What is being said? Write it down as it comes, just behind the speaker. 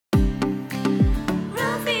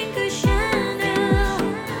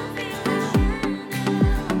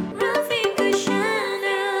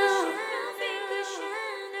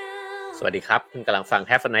สวัสดีครับคุณกำลังฟัง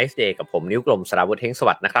Have a nice day กับผมนิ้วกลมสราวุธเฮงส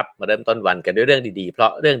วัสดิ์นะครับมาเริ่มต้นวันกันด้วยเรื่องดีๆเพรา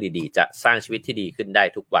ะเรื่องดีๆจะสร้างชีวิตที่ดีขึ้นได้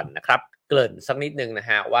ทุกวันนะครับเกริ่นสักนิดนึงนะ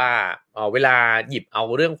ฮะว่าเวลาหยิบเอา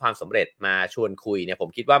เรื่องความสำเร็จมาชวนคุยเนี่ยผม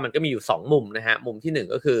คิดว่ามันก็มีอยู่2มุมนะฮะมุมที่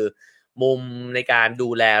1ก็คือมุมในการดู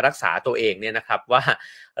แลรักษาตัวเองเนี่ยนะครับว่า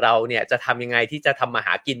เราเนี่ยจะทำยังไงที่จะทำมาห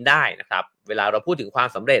ากินได้นะครับเวลาเราพูดถึงความ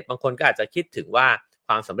สำเร็จบางคนก็อาจจะคิดถึงว่าค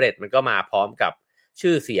วามสำเร็จมันก็มาพร้อมกับ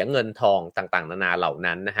ชื่อเสียงเงินทองต่างๆนานาเหล่า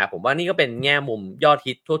นั้นนะฮะผมว่านี่ก็เป็นแง่มุมยอด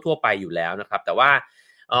ฮิตทั่วๆไปอยู่แล้วนะครับแต่ว่า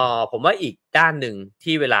ผมว่าอีกด้านหนึ่ง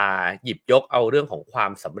ที่เวลาหยิบยกเอาเรื่องของควา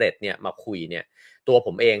มสำเร็จเนี่ยมาคุยเนี่ยตัวผ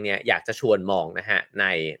มเองเนี่ยอยากจะชวนมองนะฮะใน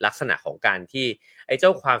ลักษณะของการที่ไอ้เจ้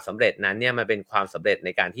าความสำเร็จนั้นเนี่ยมันเป็นความสำเร็จใน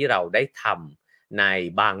การที่เราได้ทำใน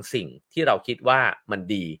บางสิ่งที่เราคิดว่ามัน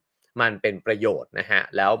ดีมันเป็นประโยชน์นะฮะ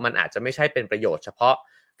แล้วมันอาจจะไม่ใช่เป็นประโยชน์เฉพาะ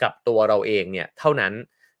กับตัวเราเองเนี่ยเท่านั้น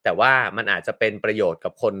แต่ว่ามันอาจจะเป็นประโยชน์กั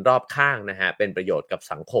บคนรอบข้างนะฮะเป็นประโยชน์กับ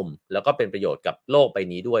สังคมแล้วก็เป็นประโยชน์กับโลกใบ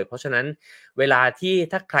นี้ด้วยเพราะฉะนั้นเวลาที่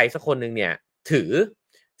ถ้าใครสักคนนึงเนี่ยถือ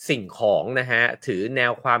สิ่งของนะฮะถือแน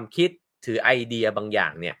วความคิดถือไอเดียบางอย่า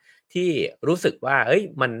งเนี่ยที่รู้สึกว่าเฮ้ย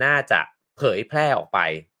มันน่าจะเผยแพร่ออกไป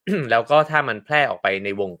แล้วก็ถ้ามันแพร่ออกไปใน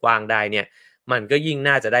วงกว้างได้เนี่ยมันก็ยิ่ง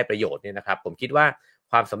น่าจะได้ประโยชน์เนี่ยนะครับผมคิดว่า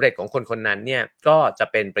ความสำเร็จของคนคนนั้นเนี่ยก็จะ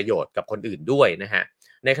เป็นประโยชน์กับคนอื่นด้วยนะฮะ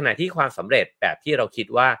ในขณะที่ความสำเร็จแบบที่เราคิด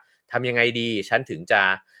ว่าทำยังไงดีฉันถึงจะ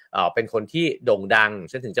เป็นคนที่โด่งดัง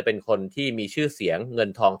ฉันถึงจะเป็นคนที่มีชื่อเสียงเงิน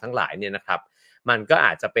ทองทั้งหลายเนี่ยนะครับมันก็อ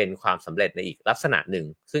าจจะเป็นความสำเร็จในอีกลักษณะหนึ่ง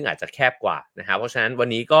ซึ่งอาจจะแคบกว่านะฮะเพราะฉะนั้นวัน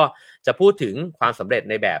นี้ก็จะพูดถึงความสำเร็จ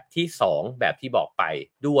ในแบบที่2แบบที่บอกไป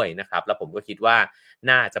ด้วยนะครับแล้วผมก็คิดว่า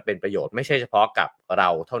น่าจะเป็นประโยชน์ไม่ใช่เฉพาะกับเรา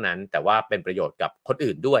เท่านั้นแต่ว่าเป็นประโยชน์กับคน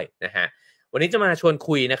อื่นด้วยนะฮะวันนี้จะมาชวน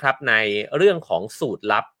คุยนะครับในเรื่องของสูตร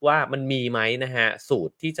ลับว่ามันมีไหมนะฮะสูต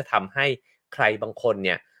รที่จะทำให้ใครบางคนเ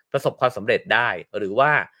นี่ยประสบความสำเร็จได้หรือว่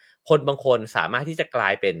าคนบางคนสามารถที่จะกลา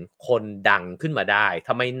ยเป็นคนดังขึ้นมาได้ท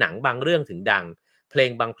ำไมหนังบางเรื่องถึงดังเพลง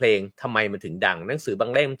บางเพลงทำไมมันถึงดังหนังสือบา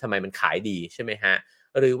งเล่มทำไมมันขายดีใช่ไหมฮะ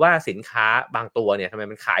หรือว่าสินค้าบางตัวเนี่ยทำไม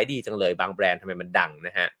มันขายดีจังเลยบางแบรนด์ทำไมมันดังน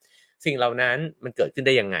ะฮะสิ่งเหล่านั้นมันเกิดขึ้นไ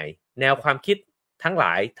ด้ยังไงแนวความคิดทั้งหล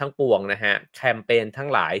ายทั้งปวงนะฮะแคมเปญทั้ง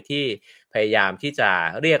หลายที่พยายามที่จะ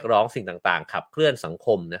เรียกร้องสิ่งต่างๆขับเคลื่อนสังค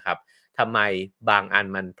มนะครับทำไมบางอัน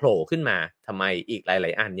มันโผล่ขึ้นมาทำไมอีกหล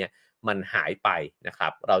ายๆอันเนี่ยมันหายไปนะครั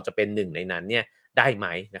บเราจะเป็นหนึ่งในนั้นเนี่ยได้ไหม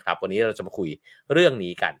นะครับวันนี้เราจะมาคุยเรื่อง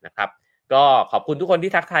นี้กันนะครับก็ขอบคุณทุกคน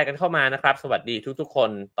ที่ทักทายกันเข้ามานะครับสวัสดีทุกๆคน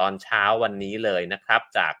ตอนเช้าวันนี้เลยนะครับ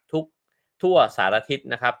จากทั่วสารทิศ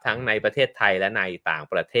นะครับทั้งในประเทศไทยและในต่าง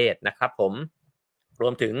ประเทศนะครับผมร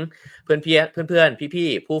วมถึงเพื่อนพี่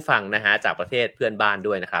ๆผู้ฟังนะฮะจากประเทศเพื่อนบ้าน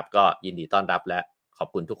ด้วยนะครับก็ยินดีต้อนรับและขอบ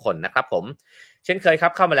คุณทุกคนนะครับผมเช่นเคยครั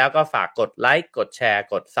บเข้ามาแล้วก็ฝากกดไลค์กดแชร์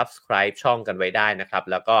กด Subscribe ช่องกันไว้ได้นะครับ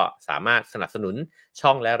แล้วก็สามารถสนับสนุนช่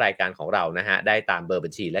องและรายการของเรานะฮะได้ตามเบอร์บั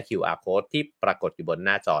ญชีและ QR Code ที่ปรากฏอยู่บนห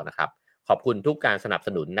น้าจอนะครับขอบคุณทุกการสนับส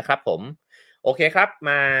นุนนะครับผมโอเคครับ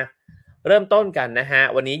มาเริ่มต้นกันนะฮะ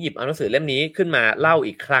วันนี้หยิบเอาหนังสือเล่มนี้ขึ้นมาเล่า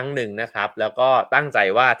อีกครั้งหนึ่งนะครับแล้วก็ตั้งใจ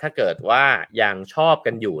ว่าถ้าเกิดว่ายังชอบ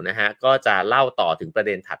กันอยู่นะฮะก็จะเล่าต่อถึงประเ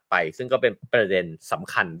ด็นถัดไปซึ่งก็เป็นประเด็นส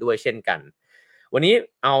ำคัญด้วยเช่นกันวันนี้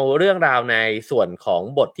เอาเรื่องราวในส่วนของ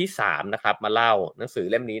บทที่3นะครับมาเล่าหนังสือ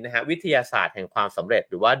เล่มนี้นะฮะวิทยาศาสตร์แห่งความสำเร็จ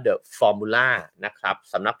หรือว่า The Formula นะครับ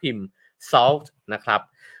สำนักพิมพ์ Salt นะครับ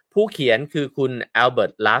ผู้เขียนคือคุณอัลเบิร์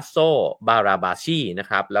ต ลาโซ บาราบาชีนะ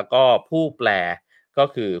ครับแล้วก็ผู้แปลก็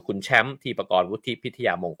คือคุณแชมป์ทีปกรณ์วุฒิพิทย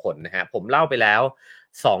ามงคลนะฮะผมเล่าไปแล้ว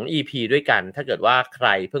2 EP ด้วยกันถ้าเกิดว่าใคร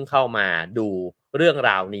เพิ่งเข้ามาดูเรื่อง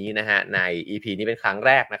ราวนี้นะฮะใน EP นี้เป็นครั้งแ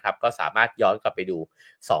รกนะครับก็สามารถย้อนกลับไปดู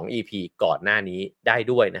2 EP ก่อนหน้านี้ได้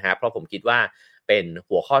ด้วยนะฮะเพราะผมคิดว่าเป็น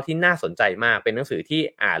หัวข้อที่น่าสนใจมากเป็นหนังสือที่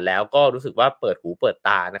อ่านแล้วก็รู้สึกว่าเปิดหูเปิดต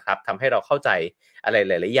านะครับทำให้เราเข้าใจอะไร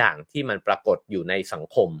หลายๆอย่างที่มันปรากฏอยู่ในสัง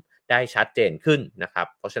คมได้ชัดเจนขึ้นนะครับ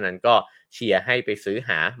เพราะฉะนั้นก็เชียร์ให้ไปซื้อห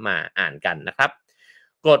ามาอ่านกันนะครับ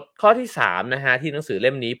กฎข้อที่3นะฮะที่หนังสือเ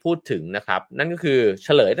ล่มนี้พูดถึงนะครับนั่นก็คือเฉ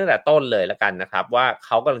ลยตั้งแต่ต้นเลยละกันนะครับว่าเข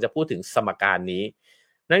ากำลังจะพูดถึงสมการนี้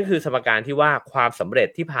นั่นคือสมการที่ว่าความสำเร็จ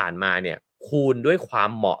ที่ผ่านมาเนี่ยคูณด้วยความ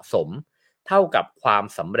เหมาะสมเท่ากับความ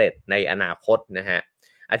สำเร็จในอนาคตนะฮะ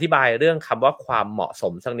อธิบายเรื่องคำว่าความเหมาะส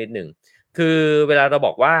มสักนิดหนึ่งคือเวลาเราบ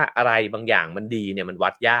อกว่าอะไรบางอย่างมันดีเนี่ยมันวั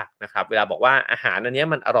ดยากนะครับเวลาบอกว่าอาหารอันนี้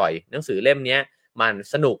มันอร่อยหนังสือเล่มนี้มัน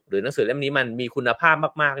สนุกหรือหนังสือเล่มนี้มันมีคุณภาพ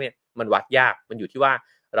มากๆเนี่ยมันวัดยากมันอยู่ที่ว่า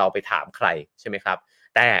เราไปถามใครใช่ไหมครับ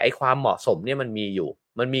แต่ไอความเหมาะสมเนี่ยมันมีอยู่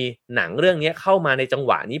มันมีหนังเรื่องนี้เข้ามาในจังห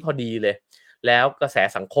วะนี้พอดีเลยแล้วกระแส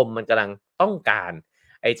สังคมมันกำลังต้องการ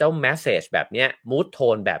ไอ้เจ้าแมสเสจแบบเนี้ยมูดโท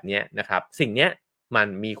นแบบเนี้ยนะครับสิ่งเนี้ยมัน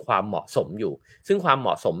มีความเหมาะสมอยู่ซึ่งความเหม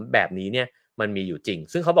าะสมแบบนี้เนี่ย มันมีอยู่จริง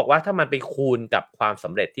ซึ่งเขาบอกว่าถ้ามันไปคูณกับความส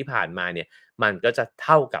ำเร็จที่ผ่านมาเนี่ยมันก็จะเ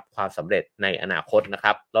ท่ากับความสำเร็จในอนาคตนะค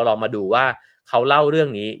รับเราลองมาดูว่าเขาเล่าเรื่อง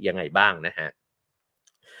นี้ยังไงบ้างนะฮะ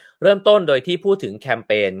เริ่มต้นโดยที่พูดถึงแคมเ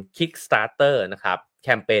ปญ Kickstarter นะครับแค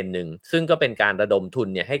มเปญหนึ่งซึ่งก็เป็นการระดมทุน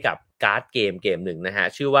เนี่ยให้กับการ์ดเกมหนึ่งนะฮะ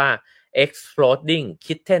ชื่อว่า Exploding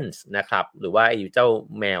Kittens นะครับหรือว่าไอ้เจ้า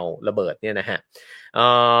แมวระเบิดเนี่ยนะฮะ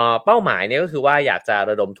เป้าหมายเนี่ยก็คือว่าอยากจะ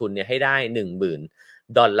ระดมทุนเนี่ยให้ได้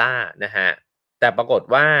 $10,000 นะฮะแต่ปรากฏ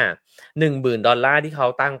ว่า $10,000 ที่เขา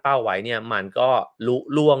ตั้งเป้าไว้เนี่ยมันก็ลุ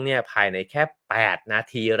ล่วงเนี่ยภายในแค่8นา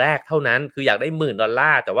ทีแรกเท่านั้นคืออยากได้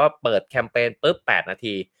$10,000แต่ว่าเปิดแคมเปญปุ๊บ8นา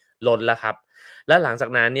ทีล้นแล้วครับและหลังจาก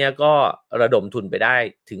นั้นเนี่ยก็ระดมทุนไปได้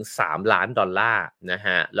ถึง$3 ล้านนะฮ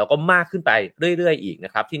ะแล้วก็มากขึ้นไปเรื่อยๆอีกน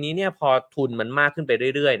ะครับทีนี้เนี่ยพอทุนมันมากขึ้นไป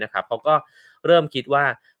เรื่อยๆนะครับเขาก็เริ่มคิดว่า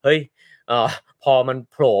เฮ้ยพอมัน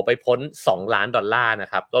โผล่ไปพ้น$2 ล้านน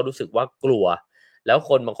ะครับก็รู้สึกว่ากลัวแล้วค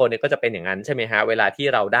นบางคนเนี่ยก็จะเป็นอย่างนั้นใช่ไหมฮะเวลาที่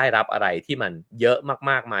เราได้รับอะไรที่มันเยอะ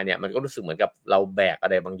มากๆมาเนี่ยมันก็รู้สึกเหมือนกับเราแบกอะ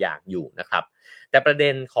ไรบางอย่างอยู่นะครับแต่ประเด็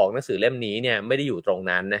นของหนังสือเล่มนี้เนี่ยไม่ได้อยู่ตรง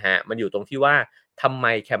นั้นนะฮะมันอยู่ตรงที่ว่าทำไม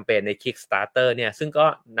แคมเปญใน Kickstarter เนี่ยซึ่งก็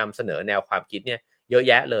นำเสนอแนวความคิดเนี่ยเยอะแ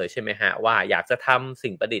ยะเลยใช่ไหมฮะว่าอยากจะทำ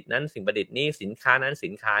สิ่งประดิษฐ์นั้นสิ่งประดิษฐ์นี้สินค้านั้นสิ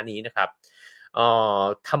นค้านี้นะครับ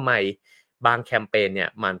ทำไมบางแคมเปญเนี่ย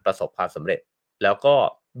มันประสบความสำเร็จแล้วก็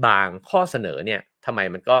บางข้อเสนอเนี่ยทำไม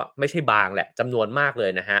มันก็ไม่ใช่บางแหละจำนวนมากเล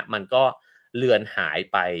ยนะฮะมันก็เลือนหาย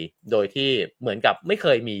ไปโดยที่เหมือนกับไม่เค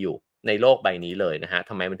ยมีอยู่ในโลกใบนี้เลยนะฮะ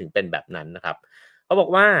ทำไมมันถึงเป็นแบบนั้นนะครับเขาบอก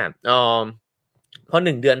ว่าพอ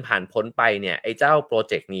1เดือนผ่านพ้นไปเนี่ยไอ้เจ้าโปร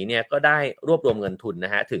เจกต์นี้เนี่ยก็ได้รวบรวมเงินทุนน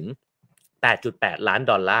ะฮะถึง$8.8 ล้าน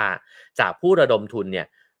จากผู้ระดมทุนเนี่ย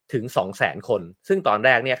ถึง 200,000 คนซึ่งตอนแร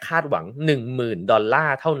กเนี่ยคาดหวัง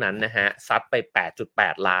$10,000เท่านั้นนะฮะซัดไป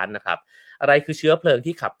$8.8 ล้านนะครับอะไรคือเชื้อเพลิง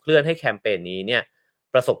ที่ขับเคลื่อนให้แคมเปญนี้เนี่ย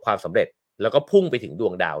ประสบความสำเร็จแล้วก็พุ่งไปถึงดว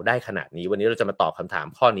งดาวได้ขนาดนี้วันนี้เราจะมาตอบคำถาม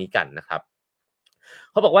ข้อนี้กันนะครับ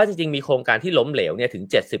เขาบอกว่าจริงๆมีโครงการที่ล้มเหลวเนี่ยถึง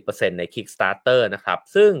 70% ใน Kickstarter นะครับ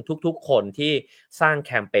ซึ่งทุกๆคนที่สร้างแ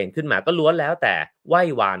คมเปญขึ้นมาก็ล้วนแล้วแต่ไหว้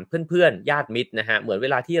วานเพื่อนๆญาติมิตรนะฮะเหมือนเว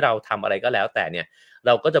ลาที่เราทำอะไรก็แล้วแต่เนี่ยเร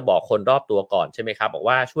าก็จะบอกคนรอบตัวก่อนใช่ไหมครับบอก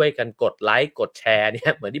ว่าช่วยกันกดไลค์กดแชร์เนี่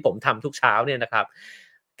ยเหมือนที่ผมทำทุกเช้าเนี่ยนะครับ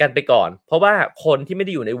กันไปก่อนเพราะว่าคนที่ไม่ไ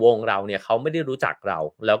ด้อยู่ในวงเราเนี่ยเขาไม่ได้รู้จักเรา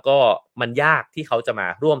แล้วก็มันยากที่เขาจะมา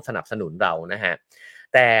ร่วมสนับสนุนเรานะฮะ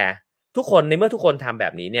แต่ทุกคนในเมื่อทุกคนทำแบ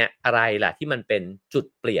บนี้เนี่ยอะไรล่ะที่มันเป็นจุด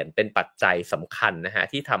เปลี่ยนเป็นปัจจัยสำคัญนะฮะ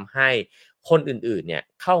ที่ทำให้คนอื่นๆเนี่ย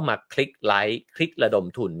เข้ามาคลิกไลค์คลิกระดม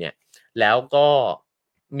ทุนเนี่ยแล้วก็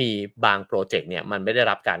มีบางโปรเจกต์เนี่ยมันไม่ได้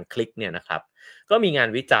รับการคลิกเนี่ยนะครับก็มีงาน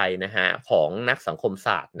วิจัยนะฮะของนักสังคมศ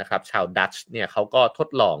าสตร์นะครับชาวดัตช์เนี่ยเขาก็ทด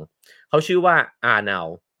ลองเขาชื่อว่าอาร์นัล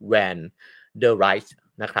แวนเดอร์ไรท์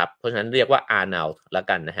นะครับเพราะฉะนั้นเรียกว่าอาร์นัลละ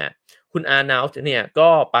กันนะฮะคุณอาร์นัลเนี่ยก็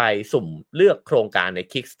ไปสุ่มเลือกโครงการใน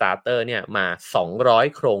Kickstarter เนี่ยมา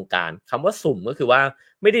200โครงการคำว่าสุ่มก็คือว่า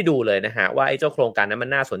ไม่ได้ดูเลยนะฮะว่าไอ้เจ้าโครงการนั้นมัน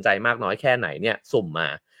น่าสนใจมากน้อยแค่ไหนเนี่ยสุ่มมา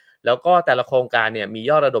แล้วก็แต่ละโครงการเนี่ยมี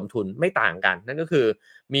ยอดระดมทุนไม่ต่างกันนั่นก็คือ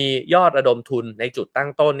มียอดระดมทุนในจุดตั้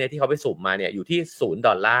งต้นเนี่ยที่เขาไปสุ่มมาเนี่ยอยู่ที่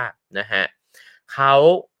$0นะฮะเขา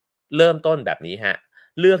เริ่มต้นแบบนี้ฮะ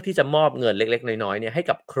เลือกที่จะมอบเงินเล็กๆน้อยๆเนี่ยให้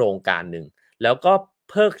กับโครงการหนึ่งแล้วก็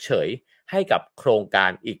เพิกเฉยให้กับโครงกา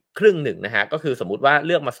รอีกครึ่งหนึ่งนะฮะก็คือสมมุติว่าเ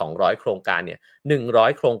ลือกมา200โครงการเนี่ย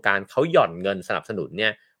100โครงการเขาหย่อนเงินสนับสนุนเนี่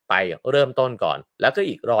ยไปเริ่มต้นก่อนแล้วก็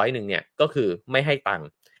อีก100นึงเนี่ยก็คือไม่ให้ตังค์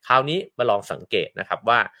คราวนี้มาลองสังเกตนะครับ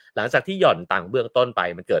ว่าหลังจากที่หย่อนตังค์เบื้องต้นไป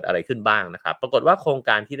มันเกิดอะไรขึ้นบ้างนะครับปรากฏว่าโครงก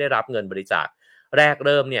ารที่ได้รับเงินบริจาคแรกเ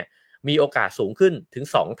ริ่มเนี่ยมีโอกาสสูงขึ้นถึง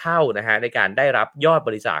2เท่านะฮะในการได้รับยอดบ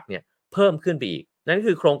ริจาคเนี่ยเพิ่มขึ้นไปอีกนั่น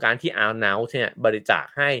คือโครงการที่ Announce เนี่ยบริจาค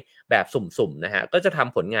ให้แบบสุ่มๆนะฮะก็จะท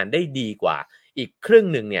ำผลงานได้ดีกว่าอีกครึ่ง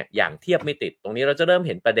หนึ่งเนี่ยอย่างเทียบไม่ติดตรงนี้เราจะเริ่มเ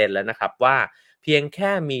ห็นประเด็นแล้วนะครับว่าเพียงแ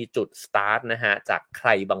ค่มีจุดสตาร์ทนะฮะจากใคร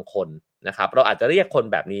บางคนนะครับเราอาจจะเรียกคน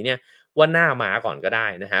แบบนี้เนี่ยว่าหน้าม้าก่อนก็ได้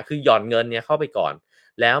นะฮะคือหย่อนเงินเนี่ยเข้าไปก่อน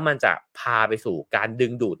แล้วมันจะพาไปสู่การดึ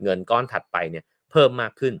งดูดเงินก้อนถัดไปเนี่ยเพิ่มมา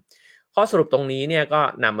กขึ้นข้อสรุปตรงนี้เนี่ยก็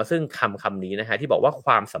นำมาซึ่งคำนี้นะฮะที่บอกว่าค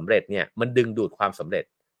วามสำเร็จเนี่ยมันดึงดูดความสำเร็จ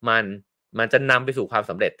มันจะนำไปสู่ความ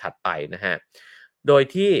สำเร็จถัดไปนะฮะโดย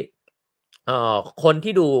ที่คน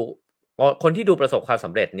ที่ดูประสบความส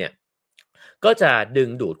ำเร็จเนี่ยก็จะดึง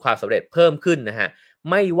ดูดความสำเร็จเพิ่มขึ้นนะฮะ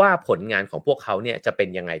ไม่ว่าผลงานของพวกเขาเนี่ยจะเป็น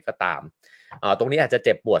ยังไงก็ตามตรงนี้อาจจะเ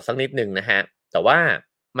จ็บปวดสักนิดนึงนะฮะแต่ว่า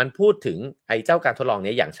มันพูดถึงไอ้เจ้าการทดลอง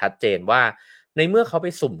นี้อย่างชัดเจนว่าในเมื่อเขาไป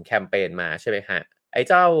สุ่มแคมเปญมาใช่ไหมฮะไอ้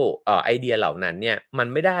เจ้าไอเดียเหล่านั้นเนี่ยมัน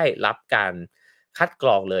ไม่ได้รับการคัดกร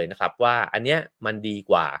องเลยนะครับว่าอันเนี้ยมันดี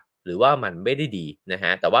กว่าหรือว่ามันไม่ได้ดีนะฮ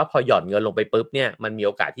ะแต่ว่าพอหย่อนเงินลงไปปุ๊บเนี่ยมันมีโ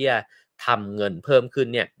อกาสที่จะทำเงินเพิ่มขึ้น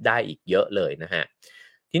เนี่ยได้อีกเยอะเลยนะฮะ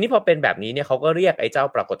ทีนี้พอเป็นแบบนี้เนี่ยเขาก็เรียกไอ้เจ้า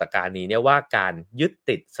ปรากฏการณ์นี้เนี่ยว่าการยึด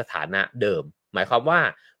ติดสถานะเดิมหมายความว่า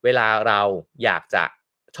เวลาเราอยากจะ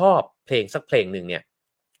ชอบเพลงสักเพลงหนึ่งเนี่ย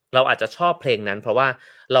เราอาจจะชอบเพลงนั้นเพราะว่า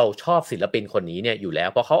เราชอบศิลปินคนนี้เนี่ยอยู่แล้ว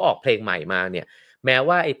พอเขาออกเพลงใหม่มาเนี่ยแม้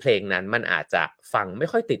ว่าไอ้เพลงนั้นมันอาจจะฟังไม่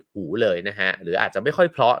ค่อยติดหูเลยนะฮะหรืออาจจะไม่ค่อย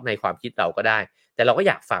เพราะในความคิดเราก็ได้แต่เราก็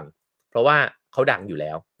อยากฟังเพราะว่าเขาดังอยู่แ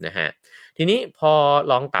ล้วนะฮะทีนี้พอ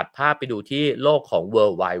ลองตัดภาพไปดูที่โลกของ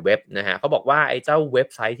World Wide Web นะฮะเขาบอกว่าไอ้เจ้าเว็บ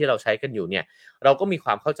ไซต์ที่เราใช้กันอยู่เนี่ยเราก็มีคว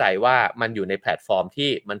ามเข้าใจว่ามันอยู่ในแพลตฟอร์มที่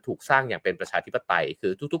มันถูกสร้างอย่างเป็นประชาธิปไตยคื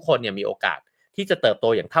อทุกๆคนเนี่ยมีโอกาสที่จะเติบโต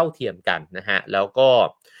อย่างเท่าเทียมกันนะฮะแล้วก็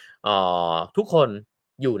ทุกคน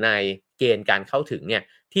อยู่ในเกณฑ์การเข้าถึงเนี่ย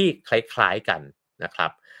ที่คล้ายๆกันนะครั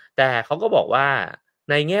บแต่เขาก็บอกว่า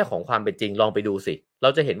ในแง่ของความเป็นจริงลองไปดูสิเรา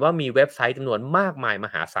จะเห็นว่ามีเว็บไซต์จำนวนมากมายม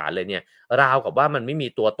หาศาลเลยเนี่ยราวกับว่ามันไม่มี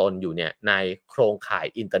ตัวตนอยู่เนี่ยในโครงข่าย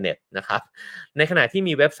อินเทอร์เน็ตนะครับในขณะที่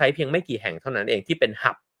มีเว็บไซต์เพียงไม่กี่แห่งเท่านั้นเองที่เป็น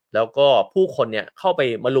หับแล้วก็ผู้คนเนี่ยเข้าไป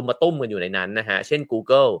มารุมมาตุ้มกันอยู่ในนั้นนะฮะเช่น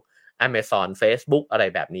Google Amazon Facebook อะไร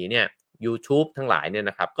แบบนี้เนี่ย YouTube ทั้งหลายเนี่ย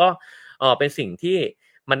นะครับก็เป็นสิ่งที่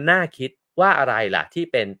มันน่าคิดว่าอะไรล่ะที่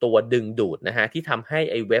เป็นตัวดึงดูดนะฮะที่ทำให้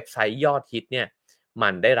ไอ้เว็บไซต์ยอดฮิตเนี่ยมั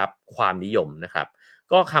นได้รับความนิยมนะครับ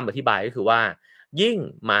ก็คำอธิบายก็คือว่ายิ่ง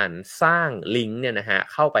มันสร้างลิงก์เนี่ยนะฮะ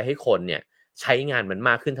เข้าไปให้คนเนี่ยใช้งานมันม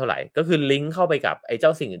ากขึ้นเท่าไหร่ก็คือลิงก์เข้าไปกับไอ้เจ้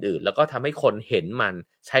าสิ่งอื่นๆแล้วก็ทำให้คนเห็นมัน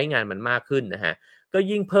ใช้งานมันมากขึ้นนะฮะก็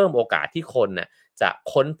ยิ่งเพิ่มโอกาสที่คนน่ะจะ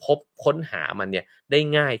ค้นพบค้นหามันเนี่ยได้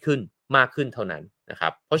ง่ายขึ้นมากขึ้นเท่านั้นนะครั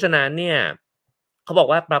บเพราะฉะนั้นเนี่ยเขาบอก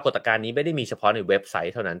ว่าปรากฏการณ์นี้ไม่ได้มีเฉพาะในเว็บไซ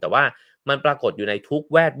ต์เท่านั้นแต่ว่ามันปรากฏอยู่ในทุก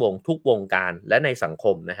แวดวงทุกวงการและในสังค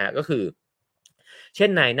มนะฮะก็คือเช่น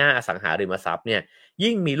นายหน้าอสังหาริมทรัพย์เนี่ย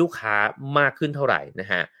ยิ่งมีลูกค้ามากขึ้นเท่าไหร่นะ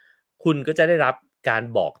ฮะคุณก็จะได้รับการ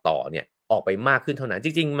บอกต่อเนี่ยออกไปมากขึ้นเท่านั้นจ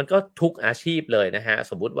ริงๆมันก็ทุกอาชีพเลยนะฮะ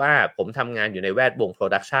สมมุติว่าผมทำงานอยู่ในแวดวงโปร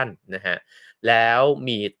ดักชันนะฮะแล้ว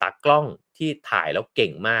มีตากล้องที่ถ่ายแล้วเก่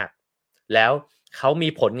งมากแล้วเขามี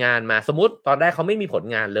ผลงานมาสมมุติตอนแรกเขาไม่มีผล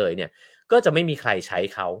งานเลยเนี่ยก็จะไม่มีใครใช้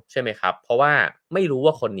เขาใช่ไหมครับเพราะว่าไม่รู้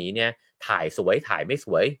ว่าคนนี้เนี่ยถ่ายสวยถ่ายไม่ส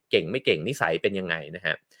วยเก่งไม่เก่งนิสัยเป็นยังไงนะฮ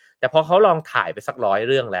ะแต่พอเขาลองถ่ายไปสัก100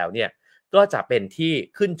เรื่องแล้วเนี่ยก็จะเป็นที่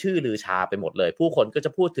ขึ้นชื่อลือชาไปหมดเลยผู้คนก็จะ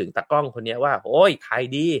พูดถึงตากล้องคนนี้ว่าโอ้ยถ่าย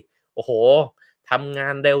ดีโอ้โหทำงา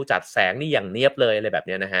นเร็วจัดแสงนี่อย่างเนียบเลยอะไรแบบ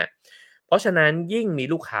นี้นะฮะเพราะฉะนั้นยิ่งมี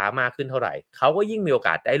ลูกค้ามากขึ้นเท่าไหร่เขาก็ยิ่งมีโอก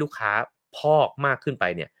าสได้ลูกค้าพอกมากขึ้นไป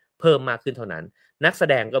เนี่ยเพิ่มมากขึ้นเท่านั้นนักแส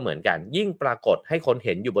ดงก็เหมือนกันยิ่งปรากฏให้คนเ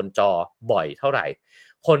ห็นอยู่บนจอบ่อยเท่าไหร่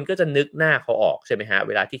คนก็จะนึกหน้าเขาออกใช่ไหมฮะเ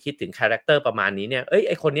วลาที่คิดถึงคาแรคเตอร์ประมาณนี้เนี่ย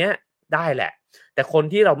ไอคนเนี้ยได้แหละแต่คน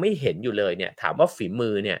ที่เราไม่เห็นอยู่เลยเนี่ยถามว่าฝีมื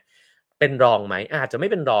อเนี่ยเป็นรองไหมอาจจะไม่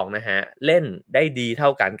เป็นรองนะฮะเล่นได้ดีเท่า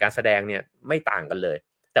กันการแสดงเนี่ยไม่ต่างกันเลย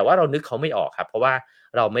แต่ว่าเรานึกเขาไม่ออกครับเพราะว่า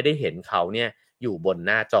เราไม่ได้เห็นเขาเนี่ยอยู่บนห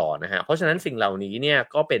น้าจอนะฮะเพราะฉะนั้นสิ่งเหล่านี้เนี่ย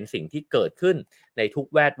ก็เป็นสิ่งที่เกิดขึ้นในทุก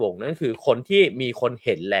แวดวงนั่นคือคนที่มีคนเ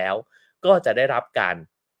ห็นแล้วก็จะได้รับการ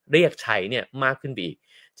เรียกใช้เนี่ยมากขึ้นไปอีก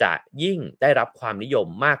จะยิ่งได้รับความนิยม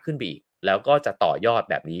มากขึ้นไปอีกแล้วก็จะต่อยอด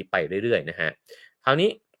แบบนี้ไปเรื่อยๆนะฮะคราวนี้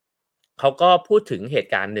เขาก็พูดถึงเห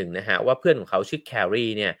ตุการณ์หนึ่งนะฮะว่าเพื่อนของเขาชื่อแคร์รี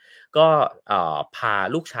เนี่ยก็พา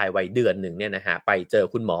ลูกชายวัยเดือนหนึ่งเนี่ยนะฮะไปเจอ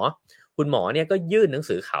คุณหมอเนี่ยก็ยื่นหนัง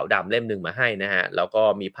สือขาวดำเล่มหนึ่งมาให้นะฮะแล้วก็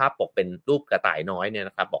มีภาพปกเป็นรูปกระต่ายน้อยเนี่ย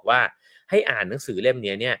นะครับบอกว่าให้อ่านหนังสือเล่ม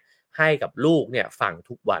นี้เนี่ยให้กับลูกเนี่ยฟัง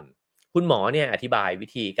ทุกวันคุณหมอเนี่ยอธิบายวิ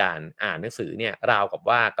ธีการอ่านหนังสือเนี่ยราวกับ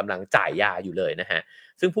ว่ากำลังจ่ายยาอยู่เลยนะฮะ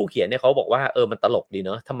ซึ่งผู้เขียนเนี่ยเขาบอกว่ามันตลกดีเ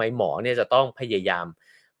นาะทำไมหมอเนี่ยจะต้องพยายาม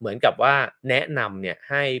เหมือนกับว่าแนะนำเนี่ย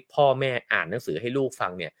ให้พ่อแม่อ่านหนังสือให้ลูกฟั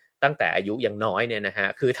งเนี่ยตั้งแต่อายุยังน้อยเนี่ยนะฮะ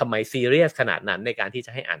คือทำไมซีเรียสขนาดนั้นในการที่จ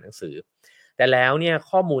ะให้อ่านหนังสือแต่แล้วเนี่ย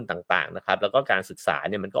ข้อมูลต่างๆนะครับแล้วก็การศึกษา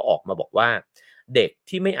เนี่ยมันก็ออกมาบอกว่าเด็ก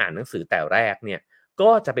ที่ไม่อ่านหนังสือแต่แรกเนี่ยก็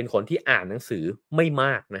จะเป็นคนที่อ่านหนังสือไม่ม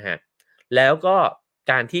ากนะฮะแล้วก็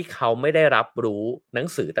การที่เขาไม่ได้รับรู้หนัง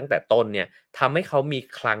สือตั้งแต่ต้นเนี่ยทำให้เขามี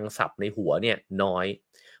คลังศัพท์ในหัวเนี่ยน้อย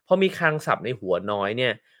พอมีคลังศัพท์ในหัวน้อยเนี่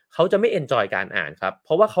ยเขาจะไม่เอนจอยการอ่านครับเพ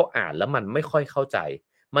ราะว่าเขาอ่านแล้วมันไม่ค่อยเข้าใจ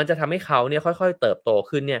มันจะทำให้เขาเนี่ยค่อยๆเติบโต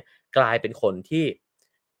ขึ้นเนี่ยกลายเป็นคนที่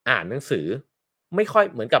อ่านหนังสือไม่ค่อย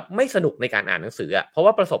เหมือนกับไม่สนุกในการอ่านหนังสืออะเพราะว่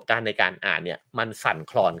าประสบการณ์ในการอ่านเนี่ยมันสั่น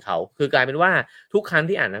คลอนเขาคือกลายเป็นว่าทุกครั้ง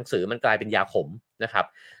ที่อ่านหนังสือมันกลายเป็นยาขมนะครับ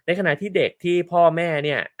ในขณะที่เด็กที่พ่อแม่เ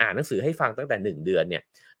นี่ยอ่านหนังสือให้ฟังตั้งแต่1เดือนเนี่ย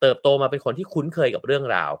เติบโตมาเป็นคนที่คุ้นเคยกับเรื่อง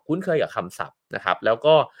ราวคุ้นเคยกับคำศัพท์นะครับแล้ว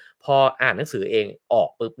ก็พออ่านหนังสือเองออก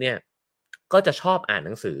ปุ๊บเนี่ยก็จะชอบอ่านห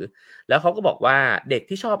นังสือแล้วเขาก็บอกว่าเด็ก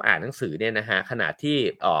ที่ชอบอ่านหนังสือเนี่ยนะฮะขณะที่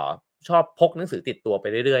ชอบพกหนังสือติดตัวไป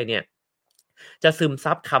เรื่อยๆเนี่ยจะซึม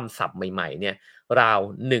ซับคำศัพท์ใหม่ๆเนี่ยราว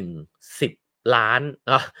10 ล้าน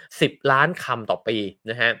10 ล้านคำต่อปี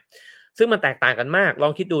นะฮะ ซึ่งมันแตกต่างกันมากลอ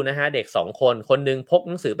งคิดดูนะฮะเด็ก2คนคนนึงพกห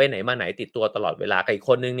นังสือไปไหนมาไหนติดตัวตลอดเวลากับอีก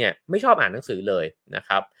คนนึงเนี่ยไม่ชอบอ่านหนังสือเลยนะค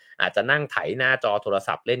รับอาจจะนั่งไถหน้าจอโทร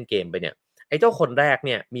ศัพท์เล่นเกมไปเนี่ยไอ้เจ้าคนแรกเ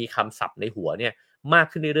นี่ยมีคำศัพท์ในหัวเนี่ยมาก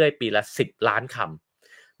ขึ้นเรื่อยๆปีละ10ล้านค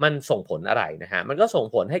ำมันส่งผลอะไรนะฮะมันก็ส่ง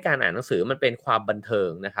ผลให้การอ่านหนังสือมันเป็นความบันเทิง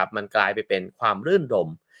นะครับมันกลายไปเป็นความรื่นรม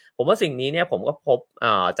ย์ผมว่าสิ่งนี้เนี่ยผมก็พบ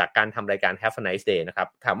จากการทำรายการ Have a Nice Day นะครับ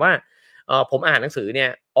ถามว่าผมอ่านหนังสือเนี่ย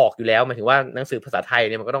ออกอยู่แล้วหมายถึงว่าหนังสือภาษาไทยเ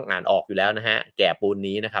นี่ยมันก็ต้องอ่านออกอยู่แล้วนะฮะแก่ปูน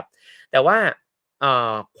นี้นะครับแต่ว่า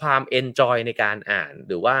ความเอนจอยในการอ่าน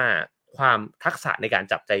หรือว่าความทักษะในการ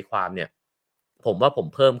จับใจความเนี่ยผมว่าผม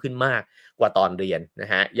เพิ่มขึ้นมากกว่าตอนเรียนน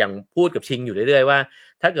ะฮะยังพูดกับชิงอยู่เรื่อยๆว่า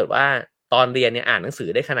ถ้าเกิดว่าตอนเรียนเนี่ยอ่านหนังสือ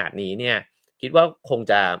ได้ขนาดนี้เนี่ยคิดว่าคง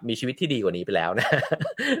จะมีชีวิตที่ดีกว่านี้ไปแล้วนะ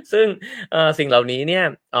ซึ่งสิ่งเหล่านี้เนี่ย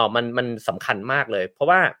มันสำคัญมากเลยเพราะ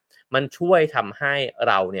ว่ามันช่วยทำให้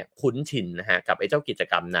เราเนี่ยคุ้นชินนะฮะกับไอ้เจ้ากิจ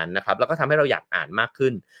กรรมนั้นนะครับแล้วก็ทำให้เราอยากอ่านมากขึ้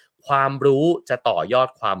นความรู้จะต่อยอด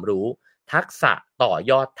ความรู้ทักษะต่อ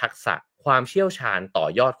ยอดทักษะความเชี่ยวชาญต่อ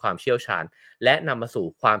ยอดความเชี่ยวชาญและนำมาสู่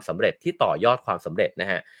ความสำเร็จที่ต่อยอดความสำเร็จน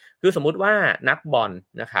ะฮะคือสมมุติว่านักบอล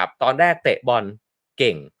นะครับตอนแรกเตะบอลเ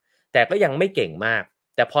ก่งแต่ก็ยังไม่เก่งมาก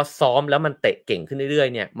แต่พอซ้อมแล้วมันเตะเก่งขึ้นเรื่อย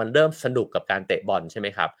ๆเนี่ยมันเริ่มสนุกกับการเตะบอลใช่ไหม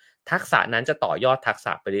ครับทักษะนั้นจะต่อยอดทักษ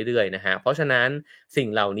ะไปเรื่อยๆนะฮะเพราะฉะนั้นสิ่ง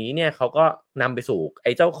เหล่านี้เนี่ยเขาก็นำไปสู่ไ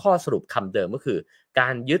อ้เจ้าข้อสรุปคำเดิมก็คือกา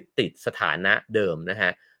รยึดติดสถานะเดิมนะฮ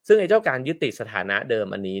ะซึ่งไอ้เจ้าการยึดติดสถานะเดิม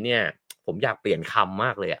อันนี้เนี่ยผมอยากเปลี่ยนคำม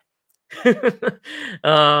ากเลยอะ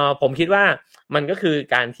ผมคิดว่ามันก็คือ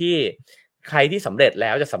การที่ใครที่สำเร็จแล้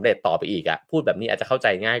วจะสำเร็จต่อไปอีกอะพูดแบบนี้อาจจะเข้าใจ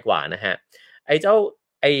ง่ายกว่านะฮะไอ้เจ้า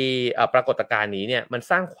ไอ้ปรากฏการณ์นี้เนี่ยมัน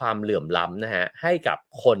สร้างความเหลื่อมล้ำนะฮะให้กับ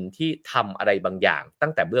คนที่ทำอะไรบางอย่างตั้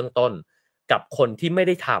งแต่เบื้องต้นกับคนที่ไม่ไ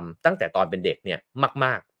ด้ทำตั้งแต่ตอนเป็นเด็กเนี่ยม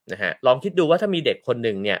ากๆนะฮะลองคิดดูว่าถ้ามีเด็กคนห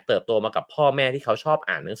นึ่งเนี่ยเติบโตมากับพ่อแม่ที่เขาชอบ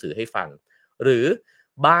อ่านหนังสือให้ฟังหรือ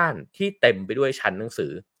บ้านที่เต็มไปด้วยชั้นหนังสื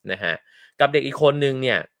อนะฮะกับเด็กอีกคนหนึ่งเ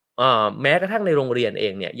นี่ยแม้กระทั่งในโรงเรียนเอ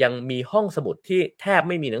งเนี่ยยังมีห้องสมุดที่แทบ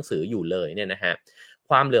ไม่มีหนังสืออยู่เลยเนี่ยนะฮะ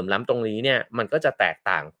ความเหลื่อมล้ำตรงนี้เนี่ยมันก็จะแตก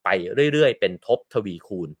ต่างไปเรื่อยๆเป็นทบทวี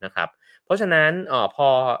คูณนะครับเพราะฉะนั้นพอ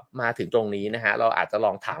มาถึงตรงนี้นะฮะเราอาจจะล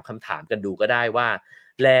องถามคำถามกันดูก็ได้ว่า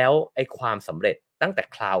แล้วไอ้ความสำเร็จตั้งแต่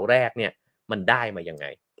คราวแรกเนี่ยมันได้มายังไง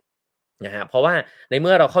นะฮะเพราะว่าในเ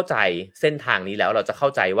มื่อเราเข้าใจเส้นทางนี้แล้วเราจะเข้า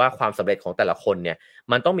ใจว่าความสำเร็จของแต่ละคนเนี่ย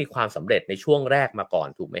มันต้องมีความสำเร็จในช่วงแรกมาก่อน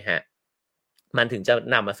ถูกไหมฮะมันถึงจะ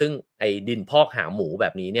นำมาซึ่งไอ้ดินพอกหางหมูแบ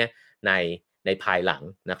บนี้เนี่ยในภายหลัง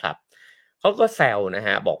นะครับเขาก็แซวนะฮ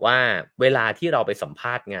ะบอกว่าเวลาที่เราไปสัมภ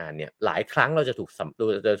าษณ์งานเนี่ยหลายครั้งเราจะถูก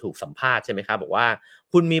สัมภาษณ์ใช่ไหมครับบอกว่า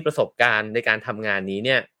คุณมีประสบการณ์ในการทำงานนี้เ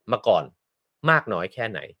นี่ยมาก่อนมากน้อยแค่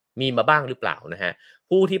ไหนมีมาบ้างหรือเปล่านะฮะ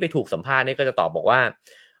ผู้ที่ไปถูกสัมภาษณ์เนี่ยก็จะตอบบอกว่า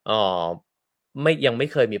เอ่อยังไม่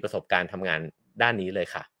เคยมีประสบการณ์ทำงานด้านนี้เลย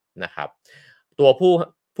ค่ะนะครับตัว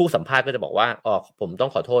ผู้สัมภาษณ์ก็จะบอกว่าผมต้อง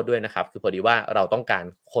ขอโทษด้วยนะครับคือพอดีว่าเราต้องการ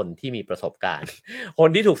คนที่มีประสบการณ์คน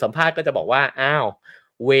ที่ถูกสัมภาษณ์ก็จะบอกว่าอ้าว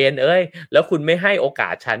เวนเอ้ยแล้วคุณไม่ให้โอกา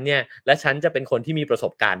สฉันเนี่ยและฉันจะเป็นคนที่มีประส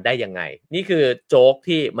บการณ์ได้ยังไงนี่คือโจ๊ก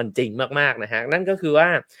ที่มันจริงมากๆนะฮะนั่นก็คือว่า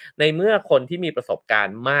ในเมื่อคนที่มีประสบการ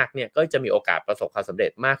ณ์มากเนี่ยก็จะมีโอกาสประสบความสำเร็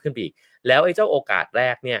จมากขึ้นอีกแล้วไอ้เจ้าโอกาสแร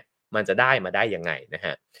กเนี่ยมันจะได้มาได้ยังไงนะฮ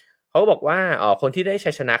ะเขาบอกว่าคนที่ได้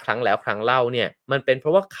ชัยชนะครั้งแล้วครั้งเล่าเนี่ยมันเป็นเพรา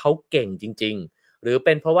ะว่าเขาเก่งจริงๆหรือเ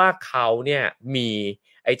ป็นเพราะว่าเขาเนี่ยมี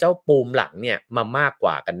ไอ้เจ้าปูมหลังเนี่ยมามากก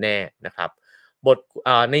ว่ากันแน่นะครับ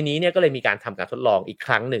ในนี้เนี่ยก็เลยมีการทำการทดลองอีกค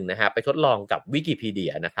รั้งหนึ่งนะฮะไปทดลองกับวิกิพีเดี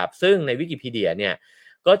ยนะครับซึ่งในวิกิพีเดียเนี่ย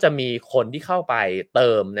ก็จะมีคนที่เข้าไปเ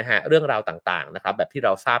ติมนะฮะเรื่องราวต่างๆนะครับแบบที่เร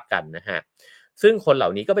าทราบกันนะฮะซึ่งคนเหล่า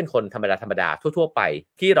นี้ก็เป็นคนธรรมดาทั่วๆไป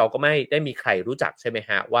ที่เราก็ไม่ได้มีใครรู้จักใช่ไหม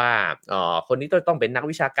ฮะว่าคนนี้ต้องเป็นนัก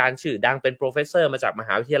วิชาการชื่อดังเป็นโปรเฟสเซอร์มาจากมห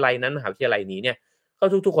าวิทยาลัยนั้นมหาวิทยาลัยนี้เนี่ยก็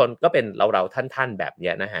ทุกๆคนก็เป็นเราท่านๆแบบเ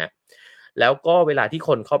นี้ยนะฮะแล้วก็เวลาที่ค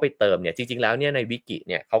นเข้าไปเติมเนี่ยจริงๆแล้วเนี่ยในวิกิ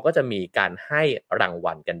เนี่ยเขาก็จะมีการให้ราง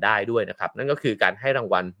วัลกันได้ด้วยนะครับนั่นก็คือการให้ราง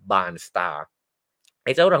วัล Barn Star ไ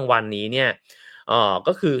อ้เจ้ารางวัลนี้เนี่ย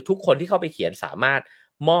ก็คือทุกคนที่เข้าไปเขียนสามารถ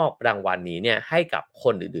มอบรางวัลนี้เนี่ยให้กับค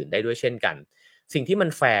นอื่นๆได้ด้วยเช่นกันสิ่งที่มัน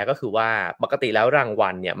แฟร์ก็คือว่าปกติแล้วรางวั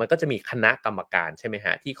ลเนี่ยมันก็จะมีคณะกรรมการใช่ไหมฮ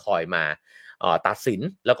ะที่คอยมาตัดสิน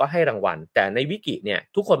แล้วก็ให้รางวัลแต่ในวิกิเนี่ย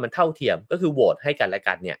ทุกคนมันเท่าเทียมก็คือโหวตให้กันและ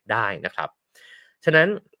กันเนี่ยได้นะครับฉะนั้น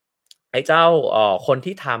ไอ้เจ้าคน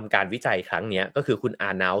ที่ทำการวิจัยครั้งนี้ก็คือคุณอา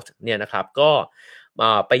ร์นัลด์เนี่ยนะครับก็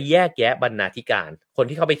ไปแยกแยะบรรณาธิการคน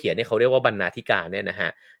ที่เข้าไปเขียนเนี่ยเขาเรียกว่าบรรณาธิการเนี่ยนะฮะ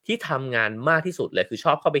ที่ทำงานมากที่สุดเลยคือช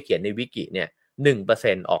อบเข้าไปเขียนในวิกิเนี่ย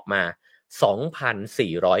 1% ออกมา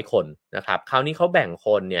 2,400 คนนะครับคราวนี้เขาแบ่งค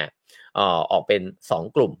นเนี่ยออกเป็น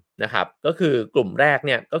2กลุ่มนะครับก็คือกลุ่มแรกเ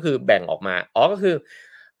นี่ยก็คือแบ่งออกมาก็คือ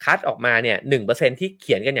คัดออกมาเนี่ย 1% ที่เ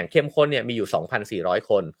ขียนกันอย่างเข้มข้นเนี่ยมีอยู่ 2,400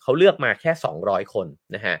 คนเขาเลือกมาแค่200คน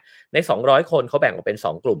นะฮะใน200คนเขาแบ่งออกเป็น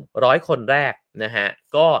2กลุ่ม100คนแรกนะฮะ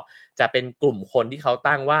ก็จะเป็นกลุ่มคนที่เขา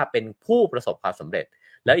ตั้งว่าเป็นผู้ประสบความสำเร็จ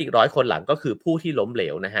แล้วอีก100คนหลังก็คือผู้ที่ล้มเหล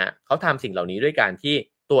วนะฮะเขาทำสิ่งเหล่านี้ด้วยการที่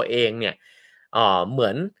ตัวเองเนี่ยเห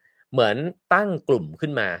มือนตั้งกลุ่มขึ้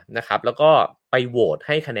นมานะครับแล้วก็ไปโหวตใ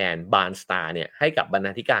ห้คะแนนบาร์นสตาร์เนี่ยให้กับบรรณ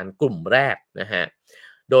าธิการกลุ่มแรกนะฮะ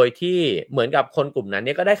โดยที่เหมือนกับคนกลุ่มนั้นเ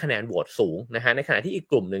นี่ยก็ได้คะแนนโหวตสูงนะฮะในขณะที่อีก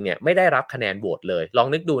กลุ่มนึงเนี่ยไม่ได้รับคะแนนโหวตเลยลอง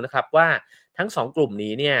นึกดูนะครับว่าทั้ง2กลุ่ม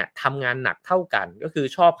นี้เนี่ยทำงานหนักเท่ากันก็คือ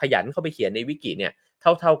ชอบขยันเข้าไปเขียนในวิกิเนี่ย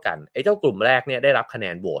เท่ากันไอ้เจ้ากลุ่มแรกเนี่ยได้รับคะแน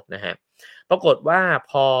นโหวตนะฮะปรากฏว่า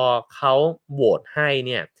พอเขาโหวตให้เ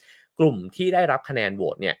นี่ยกลุ่มที่ได้รับคะแนนโหว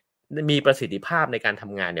ตเนี่ยมีประสิทธิภาพในการท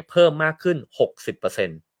ำงานเนี่ยเพิ่มมากขึ้น 60% น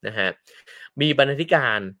ะฮะมีบรรณาธิกา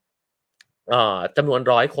รจำนวน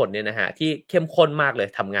100คนเนี่ยนะฮะที่เข้มข้นมากเลย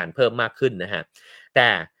ทำงานเพิ่มมากขึ้นนะฮะแต่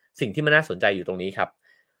สิ่งที่มันน่าสนใจอยู่ตรงนี้ครับ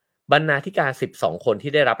บรรณาธิการ12คน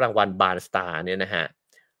ที่ได้รับรางวัลบาร์นสตาร์เนี่ยนะฮะ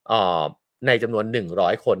ในจำนวน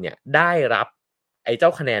100คนเนี่ยได้รับไอ้เจ้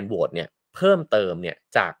าคะแนนโหวตเนี่ยเพิ่มเติมเนี่ย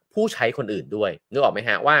จากผู้ใช้คนอื่นด้วยนึกออกไหม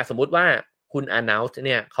ฮะว่าสมมุติว่าคุณ announce เ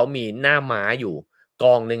นี่ยเขามีหน้าม้าอยู่ก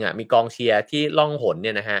องนึงอ่ะมีกองเชียร์ที่ล่องหนเ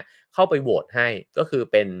นี่ยนะฮะเข้าไปโหวตให้ก็คือ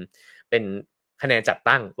เป็นคะแนนจัด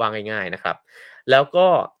ตั้งว่าง่ายๆนะครับแล้วก็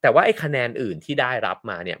แต่ว่าไอ้คะแนนอื่นที่ได้รับ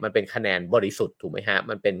มาเนี่ยมันเป็นคะแนนบริสุทธิ์ถูกไหมฮะ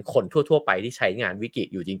มันเป็นคนทั่วๆไปที่ใช้งานวิกิ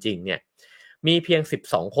อยู่จริงๆเนี่ยมีเพียง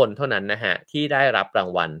12คนเท่านั้นนะฮะที่ได้รับราง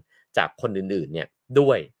วัลจากคนอื่นๆเนี่ยด้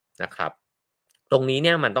วยนะครับตรงนี้เ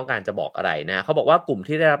นี่ยมันต้องการจะบอกอะไรนะเขาบอกว่ากลุ่ม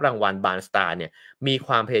ที่ได้รับรางวัลบาร์นสตาร์เนี่ยมีค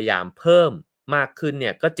วามพยายามเพิ่มมากขึ้นเนี่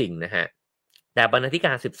ยก็จริงนะฮะแต่บรรณาธิก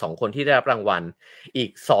าร12คนที่ได้รับรางวัลอีก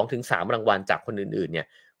 2-3 รางวัลจากคนอื่นๆเนี่ย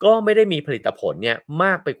ก็ไม่ได้มีผลิตผลเนี่ยม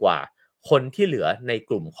ากไปกว่าคนที่เหลือใน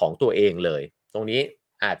กลุ่มของตัวเองเลยตรงนี้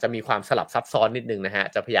อาจจะมีความสลับซับซ้อนนิดนึงนะฮะ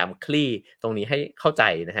จะพยายามคลี่ตรงนี้ให้เข้าใจ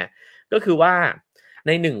นะฮะก็คือว่าใ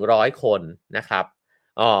น100คนนะครับ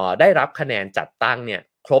ได้รับคะแนนจัดตั้งเนี่ย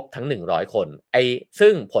ครบทั้ง100คน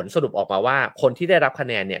ซึ่งผลสรุปออกมาว่าคนที่ได้รับคะ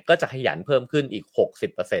แนนเนี่ยก็จะขยันเพิ่มขึ้นอีก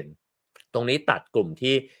 60% ตรงนี้ตัดกลุ่ม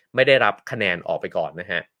ที่ไม่ได้รับคะแนนออกไปก่อนน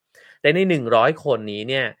ะฮะแต่ใน100คนนี้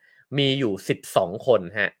เนี่ยมีอยู่12คน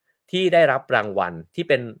ฮะที่ได้รับรางวัลที่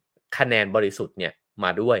เป็นคะแนนบริสุทธิ์เนี่ยมา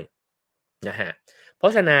ด้วยนะฮะเพรา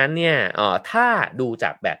ะฉะนั้นเนี่ยถ้าดูจ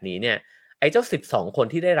ากแบบนี้เนี่ยไอ้เจ้า12คน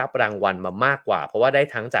ที่ได้รับรางวัลมามากกว่าเพราะว่าได้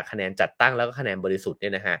ทั้งจากคะแนนจัดตั้งแล้วก็คะแนนบริสุทธิ์เนี่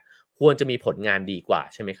ยนะฮะควรจะมีผลงานดีกว่า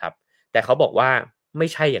ใช่ไหมครับแต่เขาบอกว่าไม่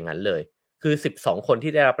ใช่อย่างนั้นเลยคือ12คน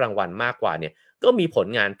ที่ได้รับรางวัลมากกว่าเนี่ยก็มีผล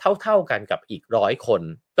งานเท่ากันกับอีก100คน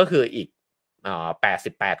ก็คืออีก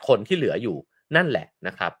88คนที่เหลืออยู่นั่นแหละน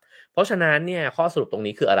ะครับเพราะฉะนั้นเนี่ยข้อสรุปตรง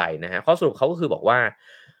นี้คืออะไรนะฮะข้อสรุปเขาก็คือบอกว่า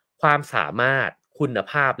ความสามารถคุณ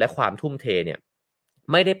ภาพและความทุ่มเทเนี่ย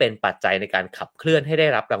ไม่ได้เป็นปัจจัยในการขับเคลื่อนให้ได้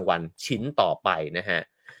รับรางวัลชิ้นต่อไปนะฮะ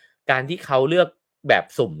การที่เขาเลือกแบบ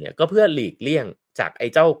สุ่มเนี่ยก็เพื่อหลีกเลี่ยงจากไอ้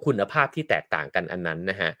เจ้าคุณภาพที่แตกต่างกันอันนั้น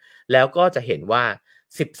นะฮะแล้วก็จะเห็นว่า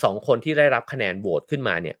12คนที่ได้รับคะแนนโหวตขึ้นม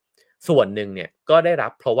าเนี่ยส่วนหนึ่งเนี่ยก็ได้รั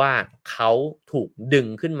บเพราะว่าเขาถูกดึง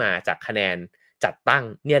ขึ้นมาจากคะแนนจัดตั้ง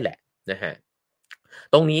เนี่ยแหละนะฮะ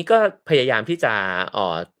ตรงนี้ก็พยายามที่จะ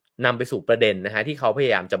นำไปสู่ประเด็นนะฮะที่เขาพย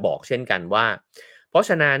ายามจะบอกเช่นกันว่าเพราะฉ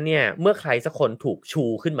ะนั้นเนี่ยเมื่อใครสักคนถูกชู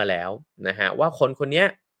ขึ้นมาแล้วนะฮะว่าคนคนนี้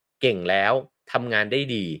เก่งแล้วทำงานได้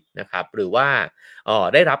ดีนะครับหรือว่า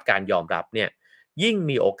ได้รับการยอมรับเนี่ยยิ่ง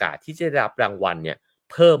มีโอกาสที่จะได้รับรางวัลเนี่ย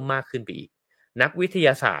เพิ่มมากขึ้นไปอีกนักวิทย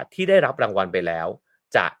าศาสตร์ที่ได้รับรางวัลไปแล้ว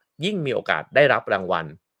จะยิ่งมีโอกาสได้รับรางวัล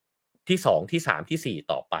ที่2ที่3ที่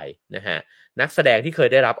4ต่อไปนะฮะนักแสดงที่เคย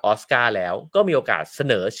ได้รับออสการ์แล้วก็มีโอกาสเส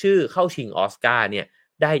นอชื่อเข้าชิงออสการ์เนี่ย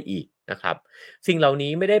ได้อีกนะครับสิ่งเหล่า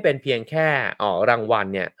นี้ไม่ได้เป็นเพียงแค่รางวัล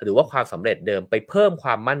เนี่ยหรือว่าความสำเร็จเดิมไปเพิ่มคว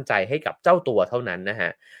ามมั่นใจให้กับเจ้าตัวเท่านั้นนะฮ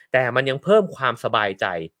ะแต่มันยังเพิ่มความสบายใจ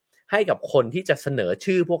ให้กับคนที่จะเสนอ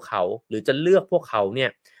ชื่อพวกเขาหรือจะเลือกพวกเขาเนี่ย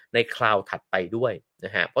ในคราวถัดไปด้วยน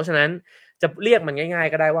ะฮะเพราะฉะนั้นจะเรียกมันง่าย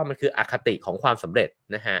ๆก็ได้ว่ามันคืออคติของความสำเร็จ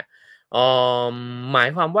นะฮะหมาย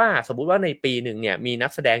ความว่าสมมุติว่าในปีหนึ่งเนี่ยมีนั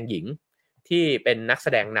กแสดงหญิงที่เป็นนักแส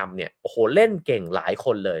ดงนำเนี่ยโอ้โหเล่นเก่งหลายค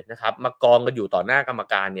นเลยนะครับมากองกันอยู่ต่อหน้ากรรม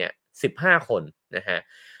การเนี่ย15คนนะฮะ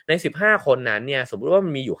ใน15คนนั้นเนี่ยสมมุติว่ามั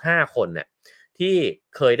นมีอยู่5คนเนี่ยที่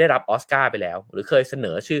เคยได้รับออสการ์ไปแล้วหรือเคยเสน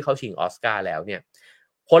อชื่อเข้าชิงออสการ์แล้วเนี่ย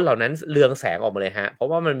คนเหล่านั้นเรืองแสงออกมาเลยฮะเพราะ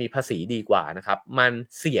ว่ามันมีภาษีดีกว่านะครับมัน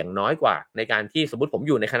เสี่ยงน้อยกว่าในการที่สมมุติผมอ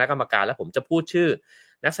ยู่ในคณะกรรมการแล้วผมจะพูดชื่อ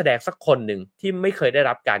นักแสดงสักคนหนึ่งที่ไม่เคยได้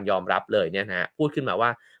รับการยอมรับเลยเนี่ยนะฮะพูดขึ้นมาว่า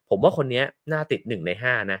ผมว่าคนนี้น่าติด1ใน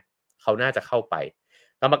5นะเขาน่าจะเข้าไป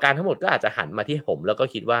กรรมการทั้งหมดก็อาจจะหันมาที่ผมแล้วก็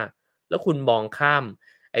คิดว่าแล้วคุณมองข้าม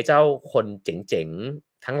ไอ้เจ้าคนเจ๋ง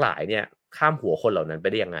ๆทั้งหลายเนี่ย ข้ามหัวคนเหล่านั้นไป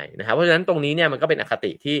ได้ยังไงนะครับเพราะฉะนั้นตรงนี้เนี่ยมันก็เป็นอค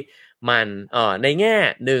ติที่มันในแง่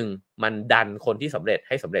หนึ่งมันดันคนที่สำเร็จใ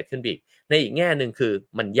ห้สำเร็จขึ้นอีกในอีกแง่หนึ่งคือ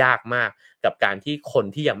มันยากมากกับการที่คน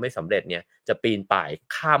ที่ยังไม่สำเร็จเนี่ยจะปีนป่าย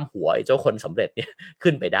ข้ามหัวไอ้เจ้าคนสำเร็จเนี่ย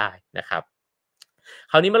ขึ้นไปได้นะครับ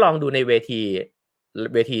คราวนี้มาลองดูในเวที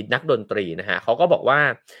นักดนตรีนะฮะเขาก็บอกว่า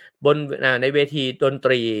บนในเวทีดนต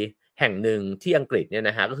รีแห่งหนึ่งที่อังกฤษเนี่ย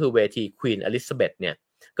นะฮะก็คือเวที Queen Elizabeth เนี่ย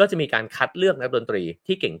ก็จะมีการคัดเลือกนักดนตรี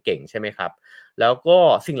ที่เก่งๆใช่ไหมครับแล้วก็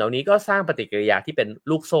สิ่งเหล่านี้ก็สร้างปฏิกิริยาที่เป็น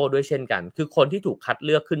ลูกโซ่ด้วยเช่นกันคือคนที่ถูกคัดเ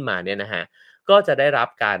ลือกขึ้นมาเนี่ยนะฮะก็จะได้รับ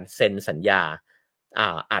การเซ็นสัญญา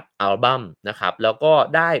อัดอัลบั้มนะครับแล้วก็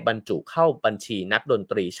ได้บรรจุเข้าบัญชีนักดน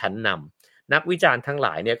ตรีชั้นนำนักวิจารณ์ทั้งหล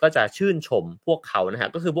ายเนี่ยก็จะชื่นชมพวกเขานะฮะ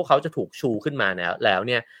ก็คือพวกเขาจะถูกชูขึ้นมาแล้วเ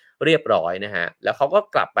นี่ยเรียบร้อยนะฮะแล้วเขาก็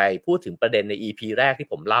กลับไปพูดถึงประเด็นใน EP แรกที่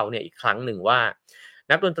ผมเล่าเนี่ยอีกครั้งหนึ่งว่า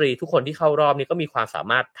นักดนตรีทุกคนที่เข้ารอบนี้ก็มีความสา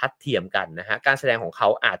มารถทัดเทียมกันนะฮะการแสดงของเขา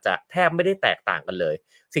อาจจะแทบไม่ได้แตกต่างกันเลย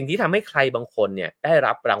สิ่งที่ทำให้ใครบางคนเนี่ยได้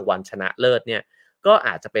รับรางวัลชนะเลิศเนี่ยก็อ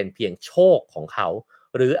าจจะเป็นเพียงโชคของเขา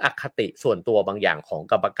หรืออคติส่วนตัวบางอย่างของ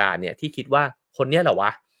กรรมการเนี่ยที่คิดว่าคนเนี้ยเหรอว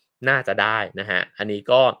ะน่าจะได้นะฮะอันนี้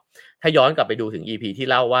ก็ถ้าย้อนกลับไปดูถึง EP ที่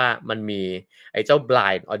เล่าว่ามันมีไอ้เจ้า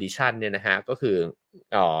blind audition เนี่ยนะฮะก็คือ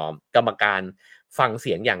กรรมการฟังเ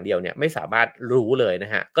สียงอย่างเดียวเนี่ยไม่สามารถรู้เลยน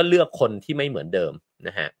ะฮะก็เลือกคนที่ไม่เหมือนเดิมน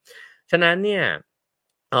ะฮะฉะนั้นเนี่ย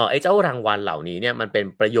ไอ้เจ้ารางวัลเหล่านี้เนี่ยมันเป็น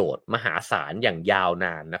ประโยชน์มหาศาลอย่างยาวน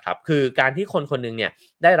านนะครับคือการที่คนคนนึงเนี่ย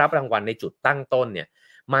ได้รับรางวัลในจุดตั้งต้นเนี่ย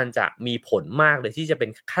มันจะมีผลมากเลยที่จะเป็น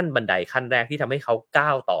ขั้นบันไดขั้นแรกที่ทำให้เขาก้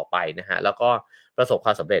าวต่อไปนะฮะแล้วก็ประสบคว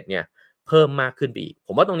ามสำเร็จเนี่ยเพิ่มมากขึ้นไปอีกผ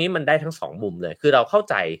มว่าตรงนี้มันได้ทั้ง2มุมเลยคือเราเข้า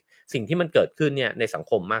ใจสิ่งที่มันเกิดขึ้นเนี่ยในสัง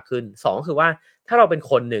คมมากขึ้น2คือว่าถ้าเราเป็น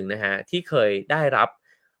คนหนึ่งนะฮะที่เคยได้รับ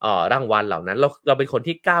รางวัลเหล่านั้นเราเป็นคน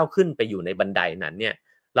ที่ก้าวขึ้นไปอยู่ในบันไดนั้นเนี่ย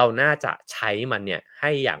เราน่าจะใช้มันเนี่ยใ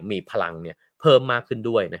ห้อย่างมีพลังเนี่ยเพิ่มมากขึ้น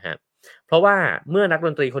ด้วยนะฮะเพราะว่าเมื่อนักด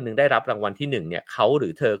นตรีคนหนึ่งได้รับรางวัลที่1เนี่ยเขาหรื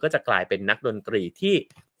อเธอก็จะกลายเป็นนักดนตรีที่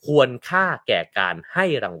ควรค่าแก่การให้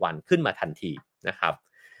รางวัลขึ้นมาทันทีนะครับ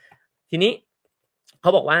ทีนี้เข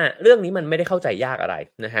าบอกว่าเรื่องนี้มันไม่ได้เข้าใจยากอะไร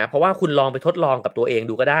นะฮะเพราะว่าคุณลองไปทดลองกับตัวเอง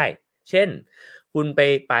ดูก็ได้เช่นคุณ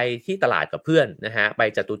ไปที่ตลาดกับเพื่อนนะฮะไป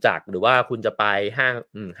จตุจักรหรือว่าคุณจะไป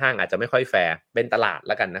ห้างอาจจะไม่ค่อยแฟร์เป็นตลาดแ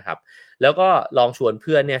ล้วกันนะครับแล้วก็ลองชวนเ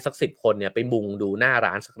พื่อนเนี่ยสัก10 คนเนี่ยไปมุงดูหน้า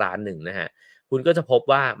ร้านสักร้านหนึ่งนะฮะคุณก็จะพบ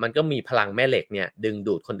ว่ามันก็มีพลังแม่เหล็กเนี่ยดึง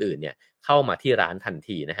ดูดคนอื่นเนี่ยเข้ามาที่ร้านทัน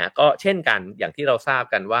ทีนะฮะก็เช่นกันอย่างที่เราทราบ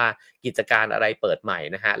กันว่ากิจการอะไรเปิดใหม่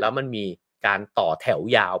นะฮะแล้วมันมีการต่อแถว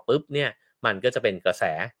ยาวปุ๊บเนี่ยมันก็จะเป็นกระแส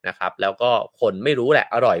นะครับแล้วก็คนไม่รู้แหละ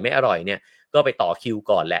อร่อยไม่อร่อยเนี่ยก็ไปต่อคิว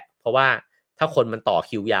ก่อนแหละเพราะว่าถ้าคนมันต่อ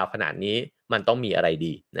คิวยาวขนาดนี้มันต้องมีอะไร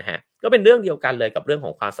ดีนะฮะก็เป็นเรื่องเดียวกันเลยกับเรื่องข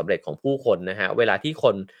องความสำเร็จของผู้คนนะฮะเวลาที่ค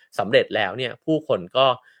นสำเร็จแล้วเนี่ยผู้คนก็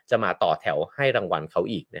จะมาต่อแถวให้รางวัลเขา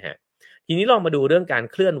อีกนะฮะทีนี้ลองมาดูเรื่องการ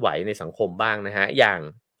เคลื่อนไหวในสังคมบ้างนะฮะอย่าง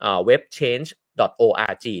เว็บ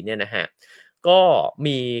change.org เนี่ยนะฮะก็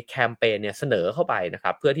มีแคมเปญเนี่ยเสนอเข้าไปนะค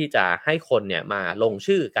รับเพื่อที่จะให้คนเนี่ยมาลง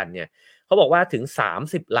ชื่อกันเนี่ยเขาบอกว่าถึง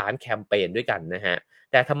30 ล้านแคมเปญด้วยกันนะฮะ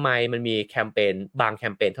แต่ทำไมมันมีแคมเปญบางแค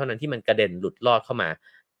มเปญเท่านั้นที่มันกระเด็นหลุดลอดเข้ามา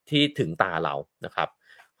ที่ถึงตาเรานะครับ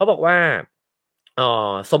เขาบอกว่า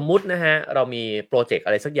สมมุตินะฮะเรามีโปรเจกต์อ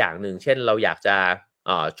ะไรสักอย่างหนึ่งเช่นเราอยากจะ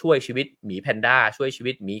ช่วยชีวิตหมีแพนด้าช่วยชี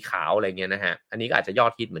วิตหมีขาวอะไรเงี้ยนะฮะอันนี้ก็อาจจะยอ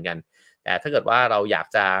ดฮิตเหมือนกันแต่ถ้าเกิดว่าเราอยาก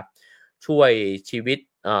จะช่วยชีวิต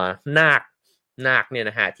นาคเนี่ย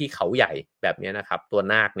นะฮะที่เขาใหญ่แบบนี้นะครับตัว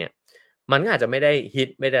นาคเนี่ยมันก็อาจจะไม่ได้ฮิต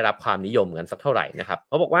ไม่ได้รับความนิยมกันสักเท่าไหร่นะครับเ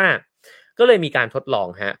ขาบอกว่าก็เลยมีการทดลอง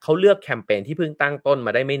ฮะเขาเลือกแคมเปญที่เพิ่งตั้งต้นม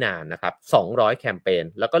าได้ไม่นานนะครับ200แคมเปญ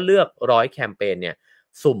แล้วก็เลือก100แคมเปญเนี่ย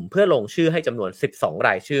สุ่มเพื่อลงชื่อให้จำนวน12ร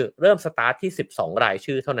ายชื่อเริ่มสตาร์ทที่12ราย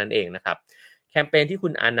ชื่อเท่านั้นเองนะครับแคมเปญที่คุ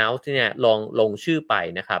ณ announce เนี่ยลงชื่อไป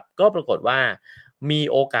นะครับก็ปรากฏว่ามี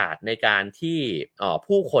โอกาสในการที่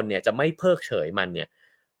ผู้คนเนี่ยจะไม่เพิกเฉยมันเนี่ย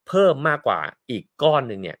เพิ่มมากกว่าอีกก้อน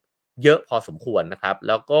นึงเนี่ยเยอะพอสมควรนะครับแ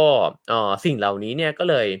ล้วก็สิ่งเหล่านี้เนี่ยก็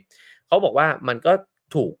เลยเขาบอกว่ามันก็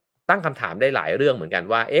ถูกตั้งคำถามได้หลายเรื่องเหมือนกัน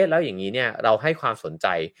ว่าแล้วอย่างนี้เนี่ยเราให้ความสนใจ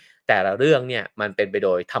แต่ละเรื่องเนี่ยมันเป็นไปโด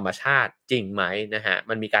ยธรรมชาติจริงไหมนะฮะ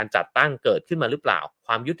มันมีการจัดตั้งเกิดขึ้นมาหรือเปล่าค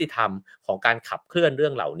วามยุติธรรมของการขับเคลื่อนเรื่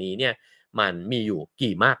องเหล่านี้เนี่ยมันมีอยู่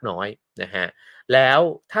กี่มากน้อยนะฮะแล้ว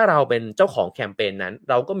ถ้าเราเป็นเจ้าของแคมเปญนั้น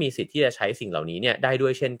เราก็มีสิทธิ์ที่จะใช้สิ่งเหล่านี้เนี่ยได้ด้ว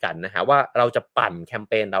ยเช่นกันนะฮะว่าเราจะปั่นแคม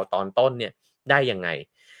เปญเราตอนต้นเนี่ยได้ยังไง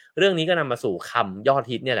เรื่องนี้ก็นำมาสู่คำยอด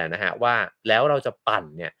ฮิตเนี่ยแหละนะฮะว่าแล้วเราจะปั่น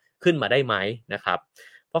เนี่ยขึ้นมาได้ไหมนะครับ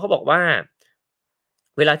เพราะเขาบอกว่า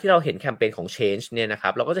เวลาที่เราเห็นแคมเปญของ Change เนี่ยนะครั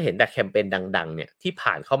บเราก็จะเห็นแต่แคมเปญดังๆเนี่ยที่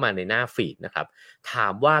ผ่านเข้ามาในหน้าฟีดนะครับถา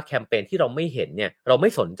มว่าแคมเปญที่เราไม่เห็นเนี่ยเราไม่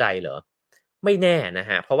สนใจเหรอไม่แน่นะ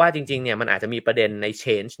ฮะเพราะว่าจริงๆเนี่ยมันอาจจะมีประเด็นใน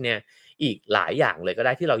Change เนี่ย อีกหลายอย่างเลยก็ไ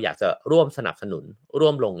ด้ที่เราอยากจะร่วมสนับสนุนร่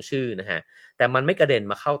วมลงชื่อนะฮะแต่มันไม่กระเด็น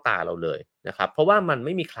มาเข้าตาเราเลยนะครับเพราะว่ามันไ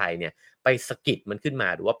ม่มีใครเนี่ยไปสะกิดมันขึ้นมา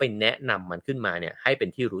หรือว่าไปแนะนำมันขึ้นมาเนี่ยให้เป็น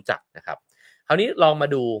ที่รู้จักนะครับคราวนี้ลองมา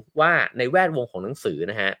ดูว่าในแวดวงของหนังสือ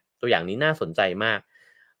นะฮะตัวอย่างนี้น่าสนใจมาก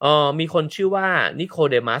มีคนชื่อว่านิโค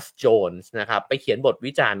เดมัสโจนส์นะครับไปเขียนบท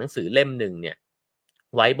วิจารณ์หนังสือเล่มหนึ่งเนี่ย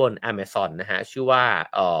ไว้บน Amazon นะฮะชื่อว่า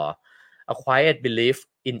A Quiet Belief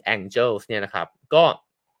in Angels เนี่ยนะครับก็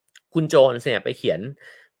คุณโจนส์เนี่ยไปเขี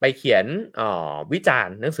ยนวิจาร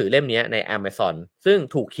ณ์หนังสือเล่มนี้ใน Amazon ซึ่ง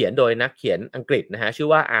ถูกเขียนโดยนักเขียนอังกฤษนะฮะชื่อ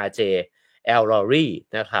ว่า R.J. Elrory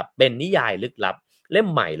นะครับเป็นนิยายลึกลับเล่ม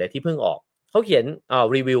ใหม่เลยที่เพิ่งออกเขาเขียน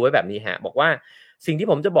รีวิวไว้แบบนี้ฮะบอกว่าสิ่งที่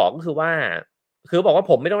ผมจะบอกก็คือว่าบอกว่า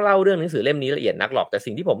ผมไม่ต้องเล่าเรื่องหนังสือเล่มนี้ละเอียดนักหรอกแต่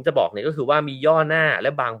สิ่งที่ผมจะบอกเนี่ยก็คือว่ามีย่อหน้าและ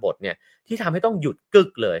บางบทเนี่ยที่ทำให้ต้องหยุดกึ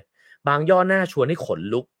กเลยบางย่อหน้าชวนให้ขน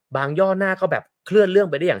ลุกบางย่อหน้าก็แบบเคลื่อนเรื่อง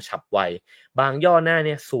ไปได้อย่างฉับไวบางย่อหน้าเ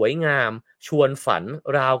นี่ยสวยงามชวนฝัน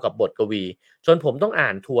ราวกับบทกวีจนผมต้องอ่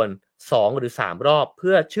านทวน2หรือ3รอบเ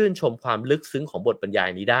พื่อชื่นชมความลึกซึ้งของบทบรรยาย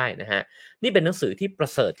นี้ได้นะฮะนี่เป็นหนังสือที่ประ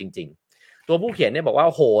เสริฐจริงๆตัวผู้เขียนเนี่ยบอกว่าโ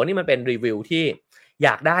อ้โหนี่มันเป็นรีวิวที่อย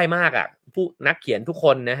ากได้มากอ่ะผู้นักเขียนทุกค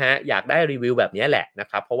นนะฮะอยากได้รีวิวแบบนี้แหละนะ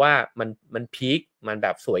ครับเพราะว่ามันพีคมันแบ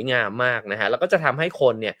บสวยงามมากนะฮะแล้วก็จะทำให้ค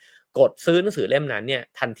นเนี่ยกดซื้อหนังสือเล่มนั้นเนี่ย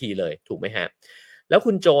ทันทีเลยถูกไหมฮะแล้ว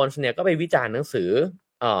คุณโจนส์เนี่ยก็ไปวิจารณ์หนังสือ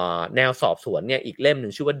แนวสอบสวนเนี่ยอีกเล่มหนึ่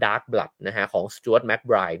งชื่อว่า Dark Blood นะฮะของ Stuart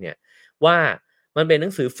McBride เนี่ยว่ามันเป็นหนั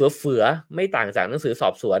งสือเฟือๆไม่ต่างจากหนังสือสอ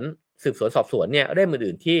บสวนสืบสวนสอบสวนเนี่ยเล่ม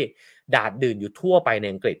อื่นๆที่ดาดดื่นอยู่ทั่วไปใน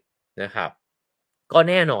อังกฤษนะครับก็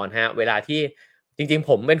แน่นอนฮะเวลาที่จริงๆ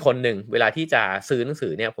ผมเป็นคนหนึ่งเวลาที่จะซื้อหนังสื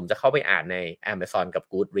อเนี่ยผมจะเข้าไปอ่านใน Amazon กับ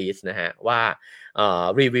Goodreads นะฮะว่า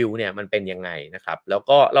รีวิวเนี่ยมันเป็นยังไงนะครับแล้ว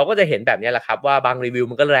ก็เราก็จะเห็นแบบนี้แหละครับว่าบางรีวิว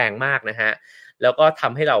มันก็แรงมากนะฮะแล้วก็ท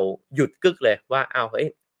ำให้เราหยุดกึกเลยว่าอ้าวเฮ้ย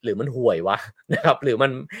หรือมันห่วยวะนะครับหรือ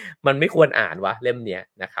มันไม่ควรอ่านวะเล่มเนี้ย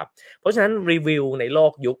นะครับเพราะฉะนั้นรีวิวในโล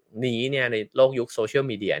กยุคนี้เนี่ยในโลกยุคโซเชียล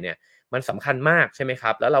มีเดียเนี่ยมันสำคัญมากใช่ไหมค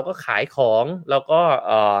รับแล้วเราก็ขายของแล้ว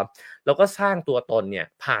ก็สร้างตัวตนเนี่ย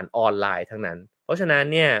ผ่านออนไลน์ทั้งนั้นเพราะฉะนั้น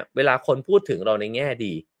เนี่ยเวลาคนพูดถึงเราในแง่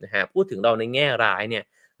ดีนะฮะพูดถึงเราในแง่ร้ายเนี่ย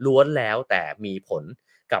ล้วนแล้วแต่มีผล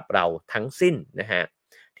กับเราทั้งสิ้นนะฮะ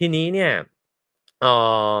ทีนี้เนี่ย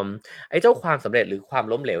ไอ้เจ้าความสำเร็จหรือความ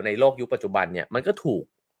ล้มเหลวในโลกยุคปัจจุบันเนี่ยมันก็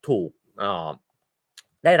ถูก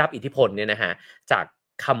ได้รับอิทธิพลเนี่ยนะฮะจาก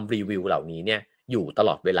คำรีวิวเหล่านี้เนี่ยอยู่ตล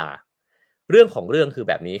อดเวลาเรื่องของเรื่องคือ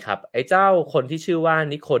แบบนี้ครับไอ้เจ้าคนที่ชื่อว่า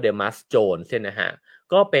นิโคเดมัสโจนส์เนี่ยนะฮะ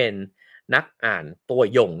ก็เป็นนักอ่านตัว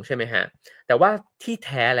ยงใช่ไหมฮะแต่ว่าที่แ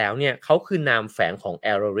ท้แล้วเนี่ยเขาคือนามแฝงของแอ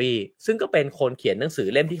โรรีซึ่งก็เป็นคนเขียนหนังสือ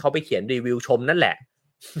เล่มที่เขาไปเขียนรีวิวชมนั่นแหละ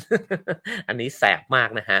อันนี้แสบมาก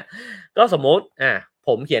นะฮะก็สมมติผ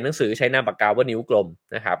มเขียนหนังสือใช้นามปากกาว่านิ้วกลม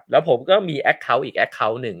นะครับแล้วผมก็มี account อีก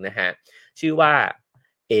account หนึ่งนะฮะชื่อว่า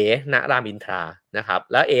เอณรามอินทรานะครับ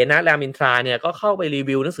แล้วเอณรามอินทราเนี่ยก็เข้าไปรี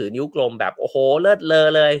วิวหนังสือนิ้วกลมแบบโอ้โหเลิศเลอ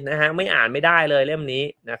เลยนะฮะไม่อ่านไม่ได้เลยเล่มนี้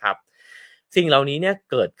นะครับสิ่งเหล่านี้เนี่ย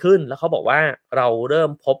เกิดขึ้นแล้วเขาบอกว่าเราเริ่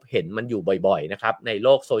มพบเห็นมันอยู่บ่อยๆนะครับในโล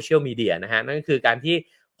กโซเชียลมีเดียนะฮะนั่นก็คือการที่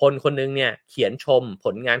คนคนนึงเนี่ยเขียนชมผ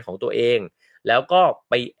ลงานของตัวเองแล้วก็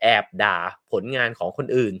ไปแอบด่าผลงานของคน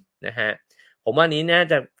อื่นนะฮะผมว่านี้น่า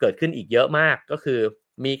จะเกิดขึ้นอีกเยอะมากก็คือ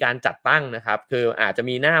มีการจัดตั้งนะครับคืออาจจะ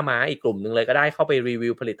มีหน้าม้าอีกกลุ่มนึงเลยก็ได้เข้าไปรีวิ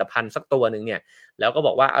วผลิตภัณฑ์สักตัวนึงเนี่ยแล้วก็บ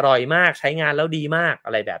อกว่าอร่อยมากใช้งานแล้วดีมากอ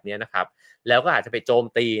ะไรแบบนี้นะครับแล้วก็อาจจะไปโจม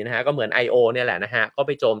ตีนะฮะก็เหมือน I.O. เนี่ยแหละนะฮะก็ไ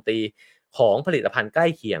ปโจมตีของผลิตภัณฑ์ใกล้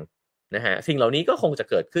เคียงนะฮะสิ่งเหล่านี้ก็คงจะ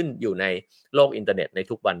เกิดขึ้นอยู่ในโลกอินเทอร์เน็ตใน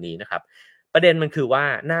ทุกวันนี้นะครับประเด็นมันคือว่า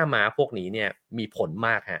หน้าม้าพวกนี้เนี่ยมีผลม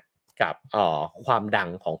ากฮะกับความดัง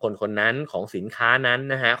ของคนคนนั้นของสินค้านั้น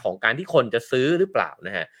นะฮะของการที่คนจะซื้อหรือเปล่าน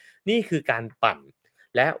ะฮะนี่คือการปั่น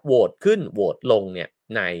และโหวตขึ้นโหวตลงเนี่ย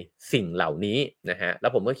ในสิ่งเหล่านี้นะฮะแล้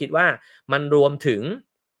วผมก็คิดว่ามันรวมถึง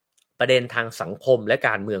ประเด็นทางสังคมและก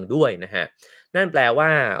ารเมืองด้วยนะฮะนั่นแปลว่า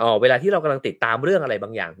เวลาที่เรากำลังติดตามเรื่องอะไรบา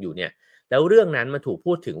งอย่างอยู่เนี่ยแล้วเรื่องนั้นมันถูก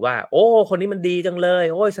พูดถึงว่าโอ้คนนี้มันดีจังเลย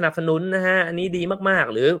โอ้ยสนับสนุนนะฮะอันนี้ดีมาก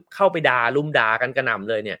ๆหรือเข้าไปด่าลุมด่ากันกระหน่ำ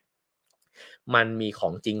เลยเนี่ยมันมีขอ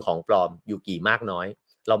งจริงของปลอมอยู่กี่มากน้อย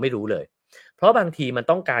เราไม่รู้เลยเพราะบางทีมัน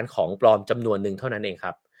ต้องการของปลอมจำนวนหนึ่งเท่านั้นเองค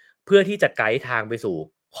รับเพื่อที่จะไกด์ทางไปสู่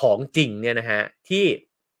ของจริงเนี่ยนะฮะที่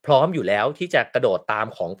พร้อมอยู่แล้วที่จะกระโดดตาม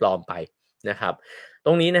ของปลอมไปนะครับต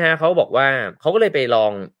รงนี้นะฮะเขาบอกว่าเขาก็เลยไปลอ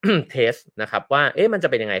ง เทสนะครับว่ามันจะ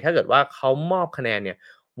เป็นยังไงถ้าเกิดว่าเขามอบคะแนนเนี่ย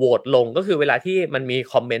โหวตลงก็คือเวลาที่มันมี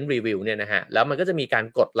คอมเมนต์รีวิวเนี่ยนะฮะแล้วมันก็จะมีการ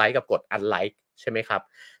กดไลค์กับกดอันไลค์ใช่ไหมครับ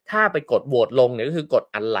ถ้าไปกดโหวตลงเนี่ยก็คือกด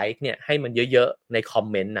อันไลค์เนี่ยให้มันเยอะๆในคอม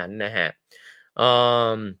เมนต์นั้นนะฮะ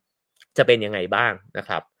จะเป็นยังไงบ้างนะค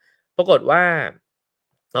รับปรากฏว่า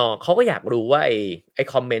เขาก็อยากรู้ว่าไอ้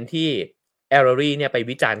คอมเมนต์ที่ Ellery เนี่ยไป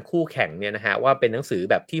วิจารณ์คู่แข่งเนี่ยนะฮะว่าเป็นหนังสือ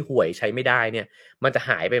แบบที่ห่วยใช้ไม่ได้เนี่ยมันจะห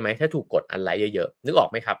ายไปไหมถ้าถูกกดอันไลค์เยอะๆนึกออก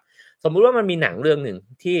ไหมครับสมมุติว่ามันมีหนังเรื่องหนึ่ง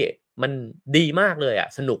ที่มันดีมากเลยอะ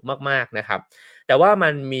สนุกมากๆนะครับแต่ว่ามั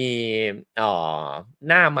นมีเอ่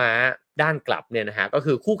หน้าม้าด้านกลับเนี่ยนะฮะก็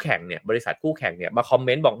คือคู่แข่งเนี่ยบริษัทคู่แข่งเนี่ยมาคอมเม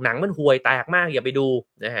นต์บอกหนังมันห่วยแตกมากอย่าไปดู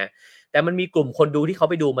นะฮะแต่มันมีกลุ่มคนดูที่เขา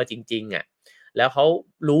ไปดูมาจริงๆอะแล้วเขา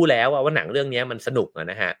รู้แล้วว่าหนังเรื่องนี้มันสนุก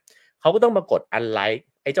นะฮะเขาก็ต้องมากดอันไลค์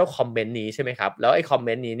ไอ้เจ้าคอมเมนต์นี้ใช่ไหมครับแล้วไอ้คอมเม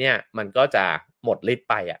นต์นี้เนี่ยมันก็จะหมดฤทธิ์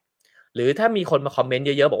ไปอะหรือถ้ามีคนมาคอมเมนต์เ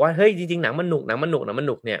ยอะๆบอกว่าเฮ้ยจริงๆหนังมันหนุกเ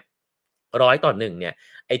นี่ย100:1เนี่ย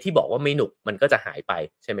ไอ้ที่บอกว่าไม่หนุกมันก็จะหายไป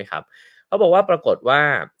ใช่ไหมครับเขาบอกว่าปรากฏว่า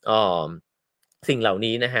เอ่อสิ่งเหล่า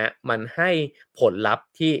นี้นะฮะมันให้ผลลัพธ์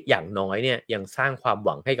ที่อย่างน้อยเนี่ยยังสร้างความห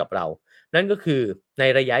วังให้กับเรานั่นก็คือใน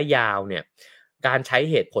ระยะยาวเนี่ยการใช้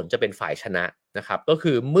เหตุผลจะเป็นฝ่ายชนะนะครับก็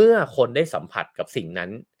คือเมื่อคนได้สัมผัสกับสิ่งนั้น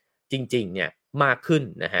จริงๆเนี่ยมากขึ้น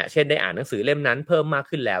นะฮะเช่นได้อ่านหนังสือเล่มนั้นเพิ่มมาก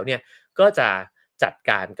ขึ้นแล้วเนี่ยก็จะจัด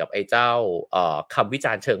การกับไอ้เจ้าคำวิจ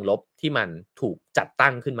ารณ์เชิงลบที่มันถูกจัดตั้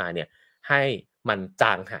งขึ้นมาเนี่ยให้มันจ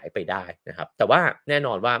างหายไปได้นะครับแต่ว่าแน่น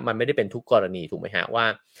อนว่ามันไม่ได้เป็นทุกกรณีถูกไหมฮะว่า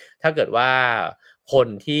ถ้าเกิดว่าคน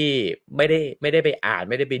ที่ไม่ได้ไปอ่าน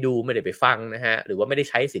ไม่ได้ไปดูไม่ได้ไปฟังนะฮะหรือว่าไม่ได้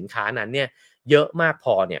ใช้สินค้านั้นเนี่ยเยอะมากพ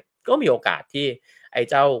อเนี่ยก็มีโอกาสที่ไอ้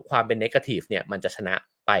เจ้าความเป็น negative เนี่ยมันจะชนะ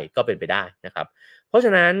ไปก็เป็นไปได้นะครับเพราะฉ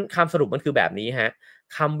ะนั้นคำสรุปมันคือแบบนี้ฮะ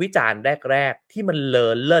คำวิจารณ์แรกๆที่มันเล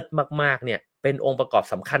อเลิศมากๆเนี่ยเป็นองค์ประกอบ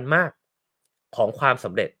สำคัญมากของความส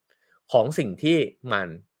ำเร็จของสิ่งที่มัน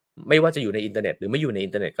ไม่ว่าจะอยู่ในอินเทอร์เน็ตหรือไม่อยู่ในอิ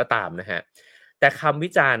นเทอร์เน็ตก็ตามนะฮะแต่คำวิ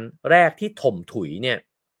จารณ์แรกที่ถมถุยเนี่ย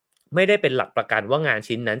ไม่ได้เป็นหลักประกันว่างาน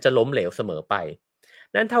ชิ้นนั้นจะล้มเหลวเสมอไป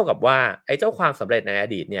นั่นเท่ากับว่าไอ้เจ้าความสำเร็จในอ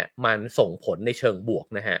ดีตเนี่ยมันส่งผลในเชิงบวก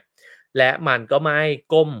นะฮะและมันก็ไม่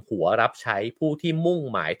ก้มหัวรับใช้ผู้ที่มุ่ง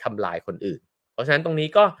หมายทำลายคนอื่นเพราะฉะนั้นตรงนี้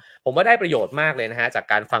ก็ผมว่าได้ประโยชน์มากเลยนะฮะจาก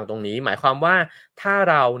การฟังตรงนี้หมายความว่าถ้า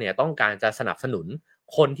เราเนี่ยต้องการจะสนับสนุน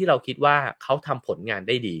คนที่เราคิดว่าเขาทำผลงานไ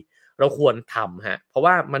ด้ดีเราควรทำฮะเพราะ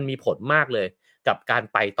ว่ามันมีผลมากเลยกับการ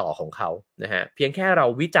ไปต่อของเขานะฮะเพียงแค่เรา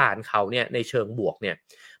วิจารณ์เขาเนี่ยในเชิงบวกเนี่ย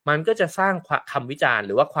มันก็จะสร้างคำวิจารณ์ห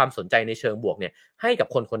รือว่าความสนใจในเชิงบวกเนี่ยให้กับ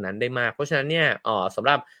คนคนนั้นได้มากเพราะฉะนั้นเนี่ยสำห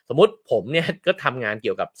รับสมมุติผมเนี่ยก็ทำงานเ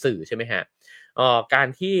กี่ยวกับสื่อใช่ไหมฮะการ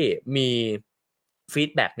ที่มีฟี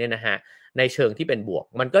ดแบ็กเนี่ยนะฮะในเชิงที่เป็นบวก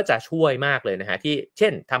มันก็จะช่วยมากเลยนะฮะที่เช่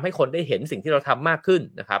นทำให้คนได้เห็นสิ่งที่เราทำมากขึ้น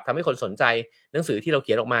นะครับทำให้คนสนใจหนังสือที่เราเ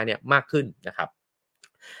ขียนออกมาเนี่ยมากขึ้นนะครับ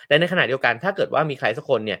และในขณะเดียวกันถ้าเกิดว่ามีใครสัก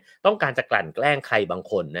คนเนี่ยต้องการจะกลั่นแกล้งใครบาง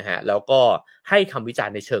คนนะฮะแล้วก็ให้คำวิจาร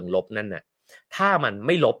ณ์ในเชิงลบนั่นน่ะถ้ามันไ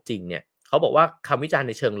ม่ลบจริงเนี่ยเขาบอกว่าคำวิจารณ์ใ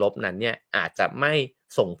นเชิงลบนั้นเนี่ยอาจจะไม่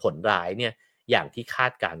ส่งผลร้ายเนี่ยอย่างที่คา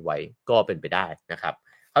ดการไว้ก็เป็นไปได้นะครับ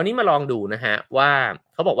คราวนี้มาลองดูนะฮะว่า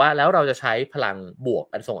เขาบอกว่าแล้วเราจะใช้พลังบวก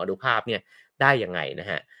อันทรงอานุภาพเนี่ยได้ยังไงนะ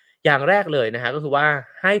ฮะอย่างแรกเลยนะฮะก็คือว่า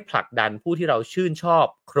ให้ผลักดันผู้ที่เราชื่นชอบ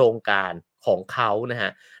โครงการของเขานะฮ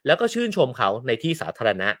ะแล้วก็ชื่นชมเขาในที่สาธาร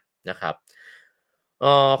ณะนะครับ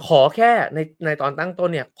ขอแค่ในตอนตั้งต้น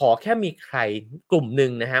เนี่ยขอแค่มีใครกลุ่มหนึ่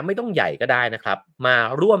งนะฮะไม่ต้องใหญ่ก็ได้นะครับมา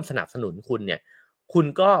ร่วมสนับสนุนคุณเนี่ยคุณ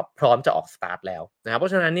ก็พร้อมจะออกสตาร์ทแล้วนะครับเพรา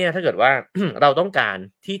ะฉะนั้นเนี่ยถ้าเกิดว่า เราต้องการ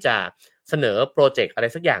ที่จะเสนอโปรเจกต์อะไร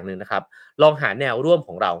สักอย่างหนึ่งนะครับลองหาแนวร่วมข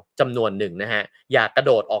องเราจำนวนหนึ่งนะฮะอย่ากระโ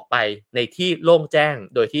ดดออกไปในที่โล่งแจ้ง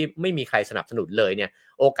โดยที่ไม่มีใครสนับสนุนเลยเนี่ย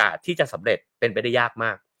โอกาสที่จะสำเร็จเป็นไปได้ยากม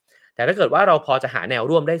ากแต่ถ้าเกิดว่าเราพอจะหาแนว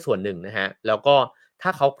ร่วมได้ส่วนหนึ่งนะฮะแล้วก็ถ้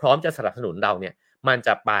าเขาพร้อมจะสนับสนุนเราเนี่ยมันจ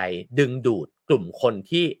ะไปดึงดูดกลุ่มคน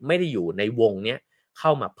ที่ไม่ได้อยู่ในวงเนี้ยเข้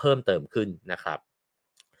ามาเพิ่มเติมขึ้นนะครับ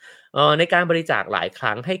ในการบริจาคหลายค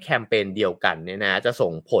รั้งให้แคมเปญเดียวกันเนี่ยนะจะส่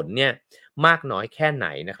งผลเนี่ยมากน้อยแค่ไหน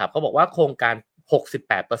นะครับเขาบอกว่าโครงการ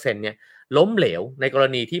 68% เนี่ยล้มเหลวในกร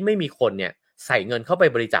ณีที่ไม่มีคนเนี่ยใส่เงินเข้าไป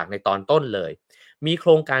บริจาคในตอนต้นเลยมีโค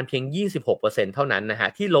รงการเพียง 26% เท่านั้นนะฮะ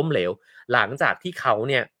ที่ล้มเหลวหลังจากที่เขา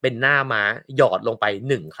เนี่ยเป็นหน้าม้าหยอดลงไป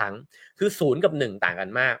1ครั้งคือ0กับ1ต่างกั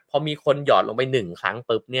นมากพอมีคนหยอดลงไป1ครั้ง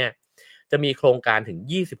ปุ๊บเนี่ยจะมีโครงการถึง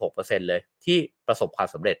 26% เลยที่ประสบความ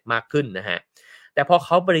สำเร็จมากขึ้นนะฮะแต่พอเข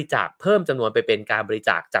าบริจาคเพิ่มจำนวนไปเป็นการบริ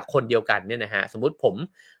จาคจากคนเดียวกันเนี่ยนะฮะสมมุติผม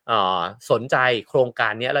สนใจโครงกา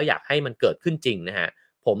รนี้แล้วอยากให้มันเกิดขึ้นจริงนะฮะ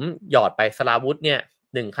ผมหยอดไปสราวุธเนี่ย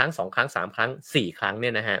1ครั้ง2ครั้ง3ครั้ง4ครั้งเนี่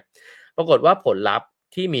ยนะฮะปรากฏว่าผลลัพธ์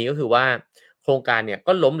ที่มีก็คือว่าโครงการเนี่ย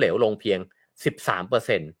ก็ล้มเหลวลงเพียง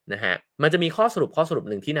 13% นะฮะมันจะมีข้อสรุป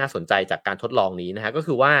หนึ่งที่น่าสนใจจากการทดลองนี้นะฮะก็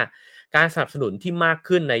คือว่าการสนับสนุนที่มาก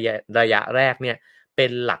ขึ้นในระยะแรกเนี่ยเป็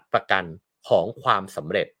นหลักประกันของความสำ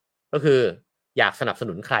เร็จก็คืออยากสนับส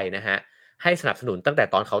นุนใครนะฮะให้สนับสนุนตั้งแต่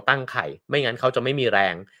ตอนเขาตั้งไข่ไม่งั้นเขาจะไม่มีแร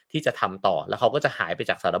งที่จะทำต่อแล้วเขาก็จะหายไป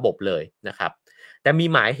จากสารระบบเลยนะครับแต่มี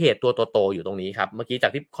หมายเหตุตัวโตๆอยู่ตรงนี้ครับเมื่อกี้จา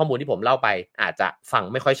กที่ข้อมูลที่ผมเล่าไปอาจจะฟัง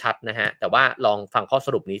ไม่ค่อยชัดนะฮะแต่ว่าลองฟังข้อส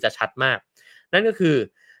รุปนี้จะชัดมากนั่นก็คือ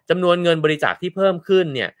จำนวนเงินบริจาคที่เพิ่มขึ้น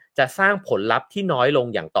เนี่ยจะสร้างผลลัพธ์ที่น้อยลง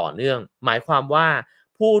อย่างต่อเนื่องหมายความว่า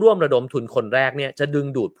ผู้ร่วมระดมทุนคนแรกเนี่ยจะดึง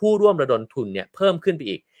ดูดผู้ร่วมระดมทุนเนี่ยเพิ่มขึ้นไป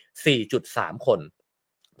อีก 4.3 คน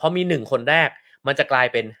พอมี1คนแรกมันจะกลาย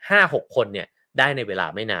เป็น 5-6 คนเนี่ยได้ในเวลา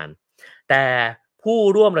ไม่นานแต่ผู้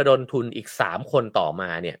ร่วมระดมทุนอีก3คนต่อมา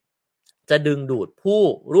เนี่ยจะดึงดูดผู้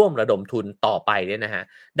ร่วมระดมทุนต่อไปเนี่ยนะฮะ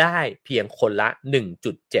ได้เพียงคนละ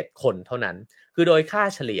 1.7 คนเท่านั้นคือโดยค่า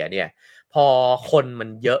เฉลี่ยเนี่ยพอคนมัน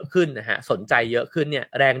เยอะขึ้นนะฮะสนใจเยอะขึ้นเนี่ย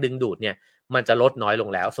แรงดึงดูดเนี่ยมันจะลดน้อยลง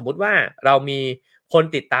แล้วสมมุติว่าเรามีคน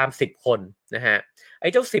ติดตาม10คนนะฮะไอ้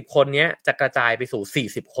เจ้า10คนเนี้ยจะกระจายไปสู่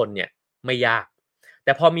40คนเนี่ยไม่ยากแ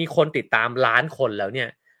ต่พอมีคนติดตามล้านคนแล้วเนี่ย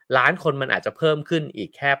ล้านคนมันอาจจะเพิ่มขึ้นอีก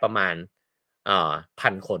แค่ประมาณ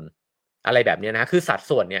1,000 คนอะไรแบบนี้นะคือสัด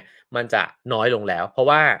ส่วนเนี่ยมันจะน้อยลงแล้วเพราะ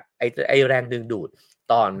ว่าไอ้แรงดึงดูด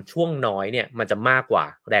ตอนช่วงน้อยเนี่ยมันจะมากกว่า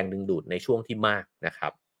แรงดึงดูดในช่วงที่มากนะครั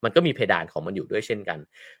บมันก็มีเพดานของมันอยู่ด้วยเช่นกัน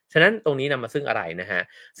ฉะนั้นตรงนี้นำมาซึ่งอะไรนะฮะ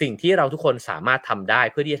สิ่งที่เราทุกคนสามารถทำได้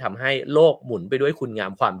เพื่อที่จะทำให้โลกหมุนไปด้วยคุณงา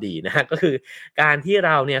มความดีนะฮะก็คือการที่เ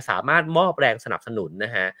ราเนี่ยสามารถมอบแรงสนับสนุนน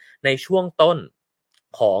ะฮะในช่วงต้น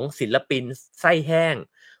ของศิลปินไส้แห้ง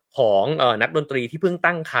ของนักดนตรีที่เพิ่ง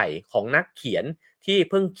ตั้งไข่ของนักเขียนที่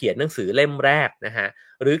เพิ่งเขียนหนังสือเล่มแรกนะฮะ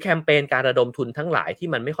หรือแคมเปญการระดมทุนทั้งหลายที่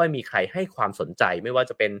มันไม่ค่อยมีใครให้ความสนใจไม่ว่า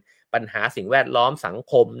จะเป็นปัญหาสิ่งแวดล้อมสัง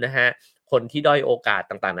คมนะฮะคนที่ด้อยโอกาส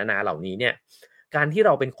ต่างๆนานาเหล่านี้เนี่ยการที่เร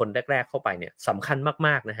าเป็นคนแรกๆเข้าไปเนี่ยสำคัญม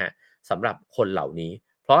ากๆนะฮะสำหรับคนเหล่านี้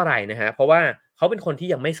เพราะอะไรนะฮะเพราะว่าเขาเป็นคนที่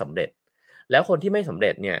ยังไม่สำเร็จแล้วคนที่ไม่สำเ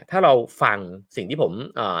ร็จเนี่ยถ้าเราฟังสิ่งที่ผม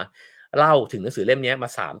เล่าถึงหนังสือเล่มนี้มา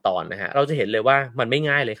3ตอนนะฮะเราจะเห็นเลยว่ามันไม่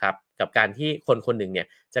ง่ายเลยครับกับการที่คนหนึ่งเนี่ย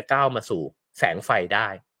จะก้าวมาสู่แสงไฟได้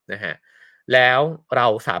นะฮะแล้วเรา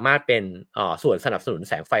สามารถเป็นส่วนสนับสนุน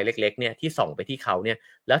แสงไฟเล็กๆเนี่ยที่ส่องไปที่เขาเนี่ย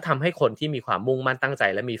แล้วทำให้คนที่มีความมุ่งมั่นตั้งใจ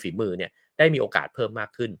และมีฝีมือเนี่ยได้มีโอกาสเพิ่มมาก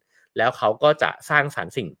ขึ้นแล้วเขาก็จะสร้างสรร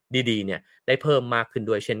ค์สิ่งดีๆเนี่ยได้เพิ่มมากขึ้น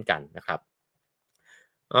ด้วยเช่นกันนะครับ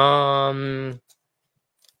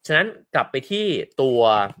ฉะนั้นกลับไปที่ตัว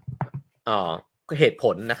เหตุผ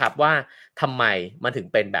ลนะครับว่าทำไมมันถึง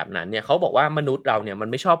เป็นแบบนั้นเนี่ยเขาบอกว่ามนุษย์เราเนี่ยมัน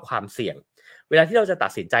ไม่ชอบความเสี่ยงเวลาที่เราจะตั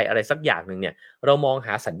ดสินใจอะไรสักอย่างหนึ่งเนี่ยเรามองห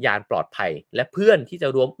าสัญญาณปลอดภัยและเพื่อนที่จะ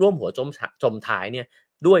ร่วมหัวจมท้ายเนี่ย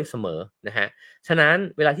ด้วยเสมอนะฮะฉะนั้น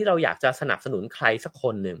เวลาที่เราอยากจะสนับสนุนใครสักค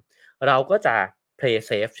นหนึ่งเราก็จะ play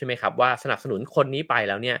safe ใช่ไหมครับว่าสนับสนุนคนนี้ไป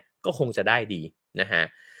แล้วเนี่ยก็คงจะได้ดีนะฮะ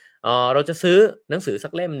เราจะซื้อหนังสือสั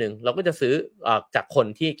กเล่มหนึ่งเราก็จะซื้อจากคน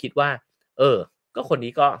ที่คิดว่าก็คน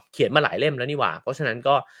นี้ก็เขียนมาหลายเล่มแล้วนี่หว่าเพราะฉะนั้น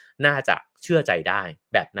ก็น่าจะเชื่อใจได้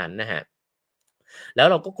แบบนั้นนะฮะแล้ว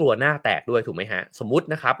เราก็กลัวหน้าแตกด้วยถูกไหมฮะสมมุติ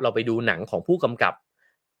นะครับเราไปดูหนังของผู้กำกับ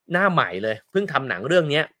หน้าใหม่เลยเพิ่งทำหนังเรื่อง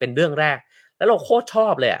นี้เป็นเรื่องแรกแล้วเราโคตรชอ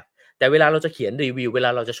บเลยแต่เวลาเราจะเขียนรีวิวเวลา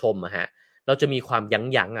เราจะชมฮะเราจะมีความ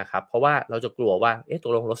ยั้งครับเพราะว่าเราจะกลัวว่าต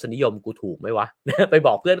กลงรสนิยมกูถูกไหมวะ ไปบ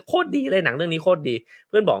อกเพื่อนโคตรดีเลยหนังเรื่องนี้โคตรดี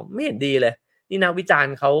เพื่อนบอกไม่เห็นดีเลยนี่นักวิจาร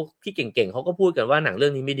ณ์เขาที่เก่งๆเขาก็พูดกันว่าหนังเรื่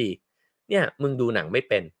องนี้ไม่ดีเนี่ยมึงดูหนังไม่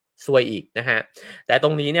เป็นซวยอีกนะฮะแต่ตร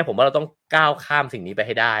งนี้เนี่ยผมว่าเราต้องก้าวข้ามสิ่งนี้ไปใ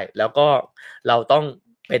ห้ได้แล้วก็เราต้อง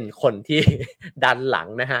เป็นคนที่ ดันหลัง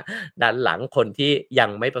นะฮะดันหลังคนที่ยัง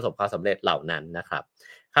ไม่ประสบความสำเร็จเหล่านั้นนะครับ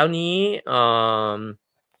คราวนี้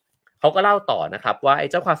เขาก็เล่าต่อนะครับว่าไอ้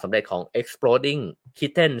เจ้าความสำเร็จของ exploding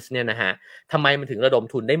kittens เนี่ยนะฮะทำไมมันถึงระดม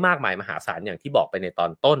ทุนได้มากมายมหาศาลอย่างที่บอกไปในตอ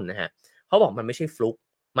นต้นนะฮะเขาบอกมันไม่ใช่ฟลุก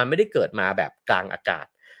มันไม่ได้เกิดมาแบบกลางอากาศ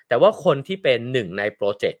แต่ว่าคนที่เป็นหนึ่งในโปร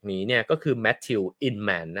เจกต์นี้เนี่ยก็คือแมทธิวอินแม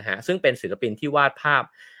นนะฮะซึ่งเป็นศิลปินที่วาดภาพ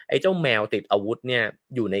ไอ้เจ้าแมวติดอาวุธเนี่ย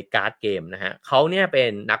อยู่ในการ์ดเกมนะฮะเขาเนี่ยเป็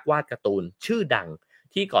นนักวาดการ์ตูนชื่อดัง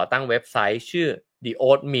ที่ก่อตั้งเว็บไซต์ชื่อ The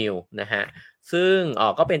Oatmeal นะฮะซึ่ง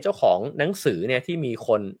ก็เป็นเจ้าของหนังสือเนี่ยที่มีค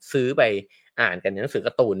นซื้อไปอ่านกันหนังสือก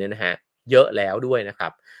าร์ตูนเนี่ยนะฮะเยอะแล้วด้วยนะครั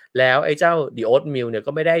บแล้วไอ้เจ้า The Oatmeal เนี่ย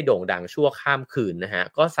ก็ไม่ได้โด่งดังชั่วข้ามคืนนะฮะ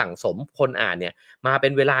ก็สั่งสมคนอ่านเนี่ยมาเป็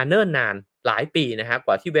นเวลาเนิ่นนานหลายปีนะฮะก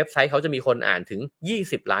ว่าที่เว็บไซต์เขาจะมีคนอ่านถึง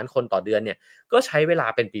20ล้านคนต่อเดือนเนี่ยก็ใช้เวลา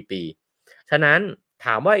เป็นปีๆฉะนั้นถ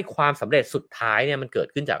ามว่าไอ้ความสำเร็จสุดท้ายเนี่ยมันเกิด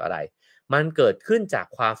ขึ้นจากอะไรมันเกิดขึ้นจาก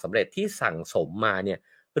ความสำเร็จที่สั่งสมมาเนี่ย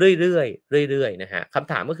เรื่อยๆนะฮะค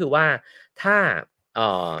ำถามก็คือว่าถ้า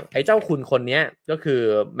ไอ้เจ้าคุณคนนี้ก็คือ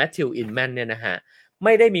แมทธิวอินแมนเนี่ยนะฮะไ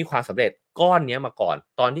ม่ได้มีความสำเร็จก้อนนี้มาก่อน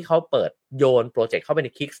ตอนที่เขาเปิดโยนโปรเจกต์เข้าไปใน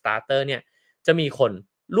Kickstarter เนี่ยจะมีคน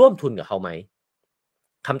ร่วมทุนกับเขาไหม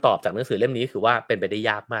คำตอบจากหนังสือเล่มนี้คือว่าเป็นไปได้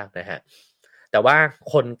ยากมากนะฮะแต่ว่า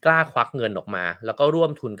คนกล้าควักเงินออกมาแล้วก็ร่ว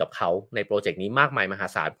มทุนกับเขาในโปรเจกต์นี้มากมายมหา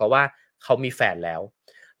ศาลเพราะว่าเขามีแฟนแล้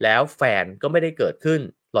วแฟนก็ไม่ได้เกิดขึ้น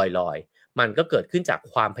ลอยๆมันก็เกิดขึ้นจาก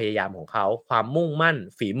ความพยายามของเขาความมุ่งมั่น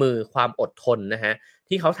ฝีมือความอดทนนะฮะ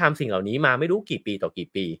ที่เขาทำสิ่งเหล่านี้มาไม่รู้กี่ปีต่อกี่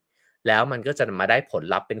ปีแล้วมันก็จะมาได้ผล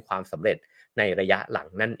ลัพธ์เป็นความสำเร็จในระยะหลัง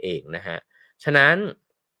นั่นเองนะฮะฉะนั้น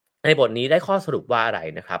ในบทนี้ได้ข้อสรุปว่าอะไร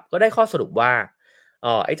นะครับก็ได้ข้อสรุปว่า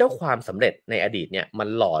ไอ้เจ้าความสำเร็จในอดีตเนี่ยมัน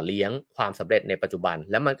หล่อเลี้ยงความสำเร็จในปัจจุบัน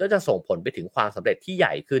แล้วมันก็จะส่งผลไปถึงความสำเร็จที่ให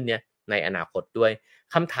ญ่ขึ้นเนี่ยในอนาคตด้วย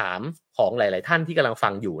คำถามของหลายๆท่านที่กำลังฟั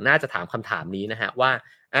งอยู่น่าจะถามคำถามนี้นะฮะว่า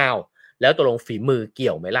อ้าวแล้วตกลงฝีมือเกี่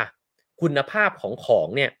ยวไหมล่ะคุณภาพของ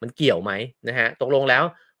เนี่ยมันเกี่ยวไหมนะฮะตกลงแล้ว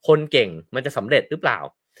คนเก่งมันจะสำเร็จหรือเปล่า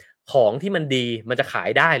ของที่มันดีมันจะขาย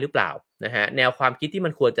ได้หรือเปล่านะฮะแนวความคิดที่มั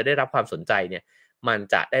นควรจะได้รับความสนใจเนี่ยมัน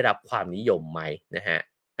จะได้รับความนิยมไหมนะฮะ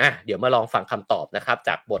เดี๋ยวมาลองฟังคำตอบนะครับจ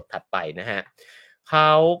ากบทถัดไปนะฮะเขา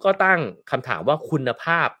ก็ตั้งคำถามว่าคุณภ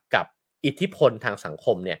าพกับอิทธิพลทางสังค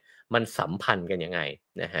มเนี่ยมันสัมพันธ์กันยังไง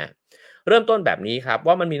นะฮะเริ่มต้นแบบนี้ครับ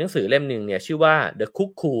ว่ามันมีหนังสือเล่มหนึ่งเนี่ยชื่อว่า The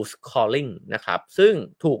Cuckoo's Calling นะครับซึ่ง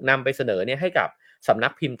ถูกนำไปเสนอเนี่ยให้กับสำนั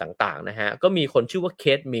กพิมพ์ต่างๆนะฮะก็มีคนชื่อว่าเค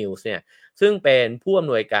ทมิลส์เนี่ยซึ่งเป็นผู้อ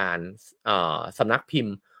ำนวยการสำนักพิม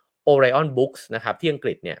พ์ Orion Books นะครับที่อังก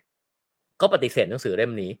ฤษเนี่ยก็ปฏิเสธหนังสือเล่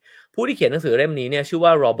มนี้ผู้ที่เขียนหนังสือเล่มนี้เนี่ยชื่อว่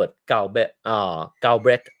าโรเบิร์ตเกาเบ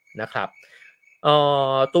รตนะครับ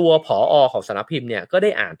ตัวผอ.ของสำนักพิมพ์เนี่ยก็ได้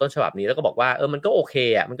อ่านต้นฉบับนี้แล้วก็บอกว่ามันก็โอเค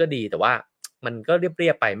อ่ะมันก็ดีแต่ว่ามันก็เรี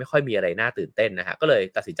ยบๆไปไม่ค่อยมีอะไรน่าตื่นเต้นนะฮะก็เลย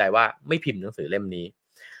ตัดสินใจว่าไม่พิมพ์หนังสือเล่มนี้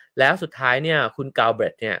แล้วสุดท้ายเนี่ยคุณเกาเบร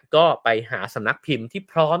ตเนี่ยก็ไปหาสำนักพิมพ์ที่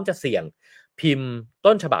พร้อมจะเสี่ยงพิมพ์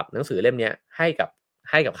ต้นฉบับหนังสือเล่มนี้ให้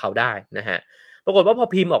กับเขาได้นะฮะปรากฏว่าพอ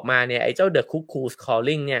พิมพ์ออกมาเนี่ยไอ้เจ้า The Cuckoo's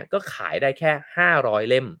Calling เนี่ยก็ขายได้แค่500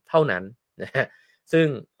เล่มเท่านั้นนะฮะซึ่ง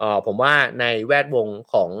ผมว่าในแวดวง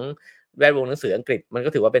หนังสืออังกฤษมันก็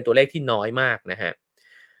ถือว่าเป็นตัวเลขที่น้อยมากนะฮะ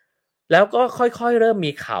แล้วก็ค่อยๆเริ่ม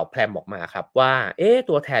มีข่าวแพร่มออกมาครับว่า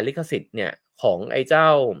ตัวแทนลิขสิทธิ์เนี่ยของไอ้เจ้า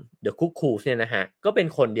The Cuckoos เนี่ยนะฮะก็เป็น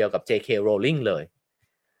คนเดียวกับ J.K. Rowling เลย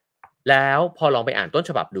แล้วพอลองไปอ่านต้น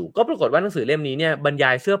ฉบับดูก็ปรากฏว่าหนังสือเล่มนี้เนี่ยบรรย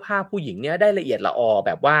ายเสื้อผ้าผู้หญิงเนี่ยได้ละเอียดละออแ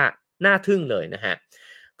บบว่าน่าทึ่งเลยนะฮะ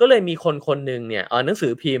ก็เลยมีคนหนึ่งเนี่ยหนังสื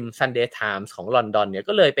อพิมพ์ Sunday Times ของลอนดอนเนี่ย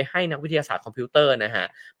ก็เลยไปให้นักวิทยาศาสตร์คอมพิวเตอร์นะฮะ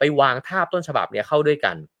ไปวางทาบต้นฉบับเนี่ยเข้าด้วย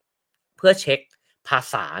กันเพื่อเช็คภา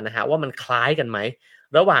ษานะฮะว่ามันคล้ายกันไหม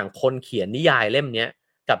ระหว่างคนเขียนนิยายเล่มนี้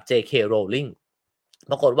กับ J.K. Rowling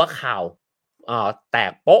ปรากฏว่าข่าวแต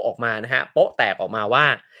กโป๊ะออกมานะฮะโป๊ะแตกออกมาว่า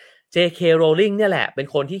J.K. Rowling เนี่ยแหละเป็น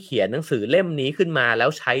คนที่เขียนหนังสือเล่มนี้ขึ้นมาแล้ว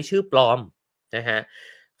ใช้ชื่อปลอมนะฮะ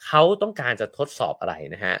เขาต้องการจะทดสอบอะไร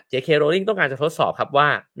นะฮะ J.K. Rowling ต้องการจะทดสอบครับว่า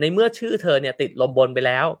ในเมื่อชื่อเธอเนี่ยติดลมบนไปแ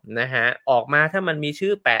ล้วนะฮะออกมาถ้ามันมีชื่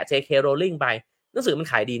อแปะ J.K. Rowling ไปหนังสือมัน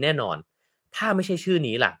ขายดีแน่นอนถ้าไม่ใช่ชื่อ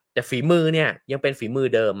นี้ล่ะแต่ฝีมือเนี่ยยังเป็นฝีมือ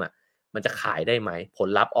เดิมอ่ะมันจะขายได้ไหมผล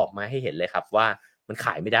ลัพธ์ออกมาให้เห็นเลยครับว่ามันข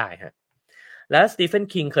ายไม่ได้ฮะและสตีเฟน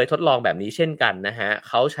คิงเคยทดลองแบบนี้เช่นกันนะฮะ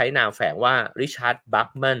เขาใช้นามแฝงว่าริชาร์ดบัค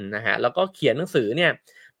แมนนะฮะแล้วก็เขียนหนังสือเนี่ย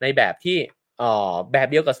ในแบบที่แบบ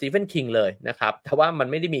เดียวกับสตีเฟนคิงเลยนะครับแต่ว่ามัน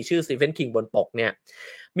ไม่ได้มีชื่อสตีเฟนคิงบนปกเนี่ย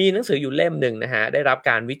มีหนังสืออยู่เล่มหนึ่งนะฮะได้รับ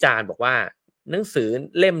การวิจารณ์บอกว่าหนังสือ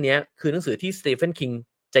เล่มนี้คือหนังสือที่สตีเฟนคิง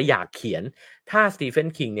จะอยากเขียนถ้าสตีเฟน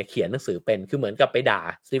คิงเนี่ยเขียนหนังสือเป็นคือเหมือนกับไปด่า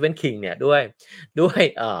สตีเฟนคิงเนี่ยด้วย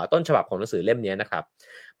ต้นฉบับของหนังสือเล่มนี้นะครับ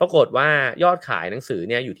ปรากฏว่ายอดขายหนังสือ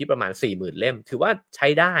เนี่ยอยู่ที่ประมาณ 40,000 เล่มถือว่าใช้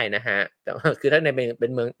ได้นะฮะแต่คือถ้าใน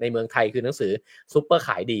เมืองไทยคือหนังสือซุปเปอร์ข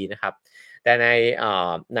ายดีนะครับแต่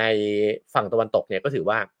ในฝั่งตะวันตกเนี่ยก็ถือ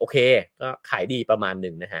ว่าโอเคก็ขายดีประมาณห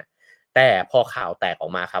นึ่งนะฮะแต่พอข่าวแตกออ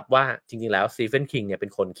กมาครับว่าจริงๆแล้วสตีเฟนคิงเนี่ยเป็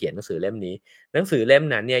นคนเขียนหนังสือเล่มนี้หนังสือเล่ม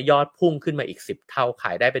นั้นเนี่ยยอดพุ่งขึ้นมาอีก10เท่าข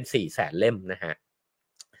ายได้เป็น 400,000 เล่มนะฮะ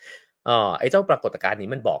ไอ้เจ้าปรากฏการณ์นี้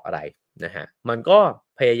มันบอกอะไรนะฮะมันก็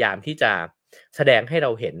พยายามที่จะแสดงให้เร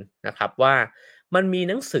าเห็นนะครับว่ามันมี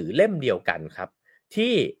หนังสือเล่มเดียวกันครับ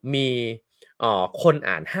ที่มีคน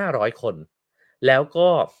อ่าน500คนแล้วก็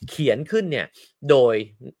เขียนขึ้นเนี่ยโดย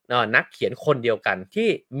นักเขียนคนเดียวกันที่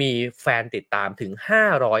มีแฟนติดตามถึง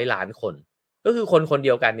500ล้านคนก็คือคนเ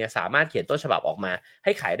ดียวกันเนี่ยสามารถเขียนต้นฉบับออกมาใ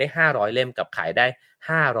ห้ขายได้500เล่มกับขายได้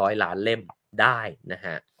500ล้านเล่มได้นะฮ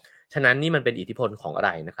ะฉะนั้นนี่มันเป็นอิทธิพลของอะไ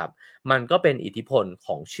รนะครับมันก็เป็นอิทธิพลข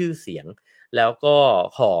องชื่อเสียงแล้วก็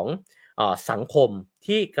ของสังคม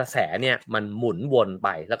ที่กระแสเนี่ยมันหมุนวนไป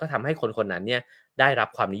แล้วก็ทำให้คนนั้นเนี่ยได้รับ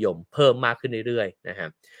ความนิยมเพิ่มมากขึ้นเรื่อยๆนะฮะ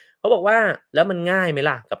เขาบอกว่าแล้วมันง่ายไหม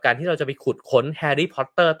ล่ะกับการที่เราจะไปขุดค้นแฮร์รี่พอต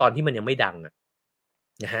เตอร์ตอนที่มันยังไม่ดัง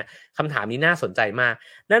นะฮะคำถามนี้น่าสนใจมาก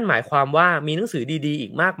นั่นหมายความว่ามีหนังสือดีๆอี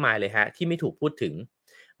กมากมายเลยฮะที่ไม่ถูกพูดถึง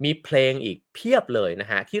มีเพลงอีกเพียบเลยนะ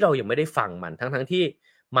ฮะที่เรายังไม่ได้ฟังมันทั้งที่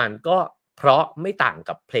มันก็เพราะไม่ต่าง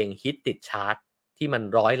กับเพลงฮิตติดชาร์ตที่มัน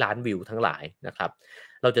100 ล้านวิวทั้งหลายนะครับ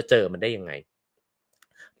เราจะเจอมันได้ยังไง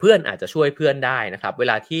เพื่อนอาจจะช่วยเพื่อนได้นะครับเว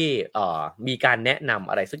ลาที่มีการแนะนำ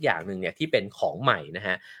อะไรสักอย่างหนึ่งเนี่ยที่เป็นของใหม่นะฮ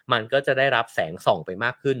ะมันก็จะได้รับแสงส่องไปม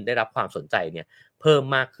ากขึ้นได้รับความสนใจเนี่ยเพิ่ม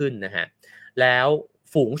มากขึ้นนะฮะแล้ว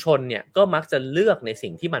ฝูงชนเนี่ยก็มักจะเลือกในสิ่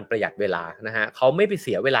งที่มันประหยัดเวลานะฮะเขาไม่ไปเ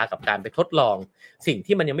สียเวลากับการไปทดลองสิ่ง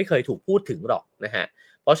ที่มันยังไม่เคยถูกพูดถึงหรอกนะฮะ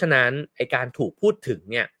เพราะฉะนั้นไอ้การถูกพูดถึง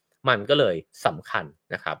เนี่ย มันก็เลยสำคัญ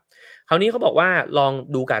นะครับคราวนี้เขาบอกว่าลอง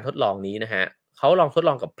ดูการทดลองนี้นะฮะเขาลองทดล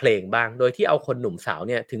องกับเพลงบ้างโดยที่เอาคนหนุ่มสาว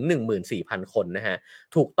เนี่ยถึง 14,000 คนนะฮะ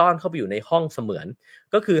ถูกต้อนเข้าไปอยู่ในห้องเสมือน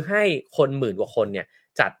ก็คือให้คนหมื่นกว่าคนเนี่ย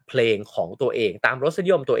จัดเพลงของตัวเองตามรสนิ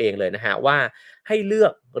ยมตัวเองเลยนะฮะว่าให้เลือ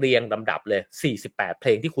กเรียงลำดับเลย48เพล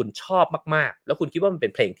งที่คุณชอบมากๆแล้วคุณคิดว่ามันเป็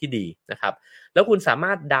นเพลงที่ดีนะครับแล้วคุณสาม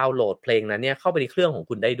ารถดาวน์โหลดเพลงนั้นเนี่ยเข้าไปในเครื่องของ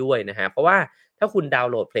คุณได้ด้วยนะฮะเพราะว่าถ้าคุณดาว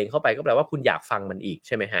น์โหลดเพลงเข้าไปก็แปลว่าคุณอยากฟังมันอีกใ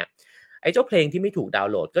ช่ไหมฮะไอ้เจ้าเพลงที่ไม่ถูกดาว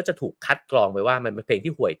น์โหลดก็จะถูกคัดกรองไปว่ามันเป็นเพลง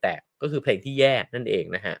ที่ห่วยแตกก็คือเพลงที่แย่นั่นเอง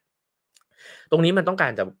นะฮะตรงนี้มันต้องกา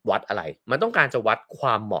รจะวัดอะไรมันต้องการจะวัดคว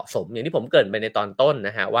ามเหมาะสมอย่างที่ผมเกริ่นไปในตอนต้นน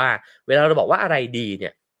ะฮะว่าเวลาเราบอกว่าอะไรดีเนี่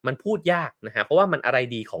ยมันพูดยากนะฮะเพราะว่ามันอะไร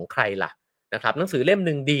ดีของใครล่ะนะครับหนังสือเล่ม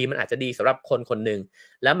นึงดีมันอาจจะดีสำหรับคนคนนึง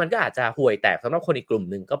แล้วมันก็อาจจะห่วยแตกสำหรับคนอีกกลุ่ม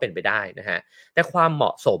นึงก็เป็นไปได้นะฮะแต่ความเหม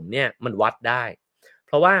าะสมเนี่ยมันวัดได้เ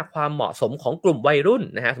พราะว่าความเหมาะสมของกลุ่มวัยรุ่น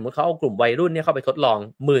นะฮะสมมุติเขาเอากลุ่มวัยรุ่นเนี่ยเข้าไปทดลอง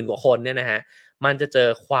หมื่นกว่าคนเนี่ยนะฮะมันจะเจอ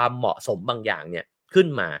ความเหมาะสมบางอย่างเนี่ยขึ้น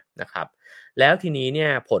มานะครับแล้วทีนี้เนี่ย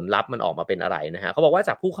ผลลัพธ์มันออกมาเป็นอะไรนะฮะเขาบอกว่าจ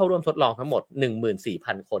ากผู้เข้าร่วมทดลองทั้งหมด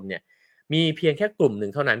 14,000 คนเนี่ยมีเพียงแค่กลุ่มหนึ่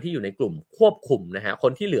งเท่านั้นที่อยู่ในกลุ่มควบคุมนะฮะค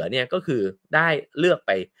นที่เหลือเนี่ยก็คือได้เลือกไ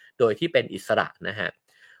ปโดยที่เป็นอิสระนะฮะ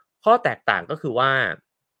ข้อแตกต่างก็คือว่า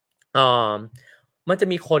เอ่อมันจะ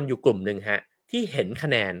มีคนอยู่กลุ่มหนึ่งฮะที่เห็นค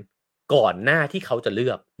ะแนนก่อนหน้าที่เขาจะเลื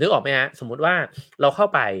อกนึกออกไหมฮะสมมุติว่าเราเข้า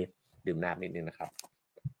ไปดื่มน้ำนิดนึงนะครับ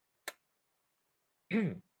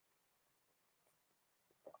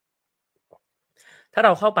ถ้าเร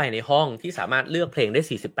าเข้าไปในห้องที่สามารถเลือกเพลงได้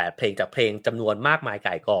48เพลงจากเพลงจำนวนมากมาย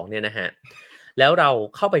ก่ายกองเนี่ยนะฮะแล้วเรา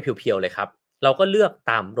เข้าไปเพียวๆเลยครับเราก็เลือก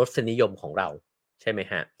ตามรสนิยมของเราใช่ไหม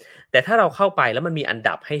ฮะแต่ถ้าเราเข้าไปแล้วมันมีอัน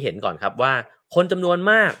ดับให้เห็นก่อนครับว่าคนจำนวน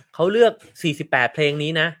มากเขาเลือก48เพลง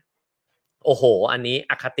นี้นะโอ้โหอันนี้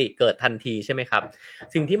อคติเกิดทันทีใช่ไหมครับ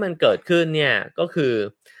สิ่งที่มันเกิดขึ้นเนี่ยก็คือ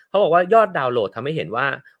เขาบอกว่ายอดดาวน์โหลดทำให้เห็นว่า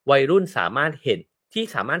วัยรุ่นสามารถเห็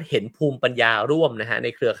นภูมิปัญญาร่วมนะฮะใน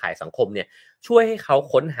เครือข่ายสังคมเนี่ยช่วยให้เขา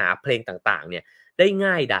ค้นหาเพลงต่างๆเนี่ยได้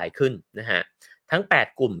ง่ายดายขึ้นนะฮะทั้ง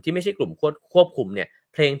8กลุ่มที่ไม่ใช่กลุ่มควบคุมเนี่ย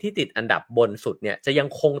เพลงที่ติดอันดับบนสุดเนี่ยจะยัง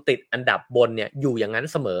คงติดอันดับบนเนี่ยอยู่อย่างนั้น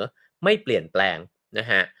เสมอไม่เปลี่ยนแปลงนะ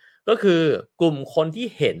ฮะก็คือกลุ่มคนที่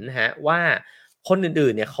เห็นนะฮะว่าคนอื่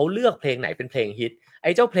นๆเนี่ยเขาเลือกเพลงไหนเป็นเพลงฮิตไ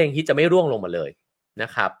อ้เจ้าเพลงฮิตจะไม่ร่วงลงมาเลยนะ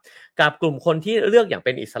ครับกับกลุ่มคนที่เลือกอย่างเ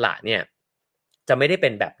ป็นอิสระเนี่ยจะไม่ได้เป็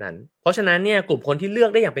นแบบนั้นเพราะฉะนั้นเนี่ยกลุ่มคนที่เลือก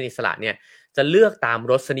ได้อย่างเป็นอิสระเนี่ยจะเลือกตาม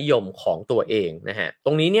รสนิยมของตัวเองนะฮะต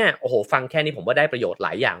รงนี้เนี่ยโอ้โหฟังแค่นี้ผมว่าได้ประโยชน์หล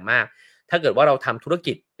ายอย่างมากถ้าเกิดว่าเราทำธุร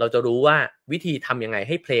กิจเราจะรู้ว่าวิธีทำยังไงใ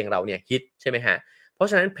ห้เพลงเราเนี่ยฮิตใช่ไหมฮะเพราะ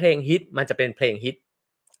ฉะนั้นเพลงฮิตมันจะเป็นเพลงฮิต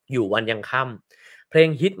อยู่วันยังค่ำเพลง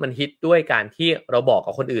ฮิตมันฮิตด้วยการที่เราบอก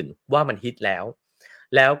กับคนอื่นว่ามันฮิตแล้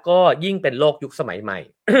วก็ยิ่งเป็นโลกยุคสมัยใหม่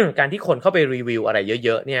การที่คนเข้าไปรีวิวอะไรเย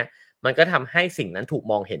อะๆเนี่ยมันก็ทำให้สิ่งนั้นถูก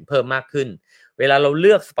มองเห็นเพิ่มมากขึ้นเวลาเราเ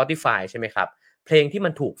ลือก Spotify ใช่ไหมครับเพลงที่มั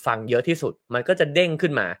นถูกฟังเยอะที่สุดมันก็จะเด้งขึ้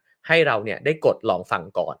นมาให้เราเนี่ยได้กดลองฟัง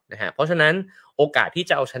ก่อนนะฮะเพราะฉะนั้นโอกาสที่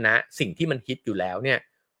จะเอาชนะสิ่งที่มันฮิตอยู่แล้วเนี่ย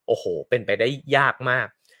โอ้โหเป็นไปได้ยากมาก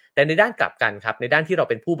แต่ในด้านกลับกันครับในด้านที่เรา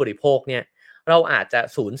เป็นผู้บริโภคเนี่ยเราอาจจะ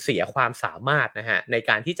สูญเสียความสามารถนะฮะใน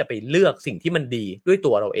การที่จะไปเลือกสิ่งที่มันดีด้วย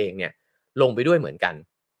ตัวเราเองเนี่ยลงไปด้วยเหมือนกัน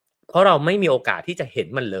เพราะเราไม่มีโอกาสที่จะเห็น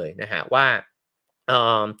มันเลยนะฮะว่าเอ่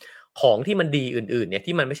อของที่มันดีอื่นๆเนี่ย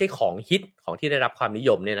ที่มันไม่ใช่ของฮิตของที่ได้รับความนิย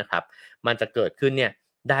มเนี่ยนะครับมันจะเกิดขึ้นเนี่ย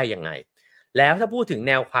ได้ยังไงแล้วถ้าพูดถึงแ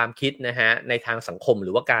นวความคิดนะฮะในทางสังคมห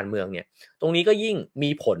รือว่าการเมืองเนี่ยตรงนี้ก็ยิ่งมี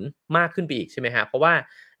ผลมากขึ้นไปอีกใช่ไหมฮะเพราะว่า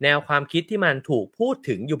แนวความคิดที่มันถูกพูด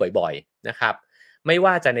ถึงอยู่บ่อยๆนะครับไม่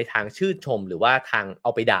ว่าจะในทางชื่นชมหรือว่าทางเอ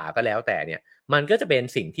าไปด่าก็แล้วแต่เนี่ยมันก็จะเป็น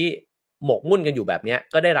สิ่งที่หมกมุ่นกันอยู่แบบนี้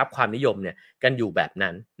ก็ได้รับความนิยมเนี่ยกันอยู่แบบ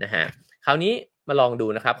นั้นนะฮะคราวนี้มาลองดู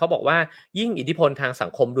นะครับเขาบอกว่ายิ่งอิทธิพลทางสั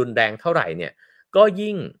งคมรุนแรงเท่าไหร่เนี่ยก็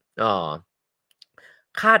ยิ่ง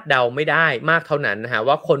คาดเดาไม่ได้มากเท่านั้นนะฮะ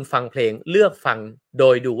ว่าคนฟังเพลงเลือกฟังโด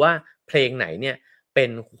ยดูว่าเพลงไหนเนี่ยเป็น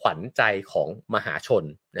ขวัญใจของมหาชน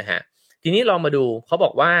นะฮะทีนี้ลองมาดูเขาบ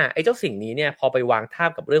อกว่าไอ้เจ้าสิ่งนี้เนี่ยพอไปวางทาบ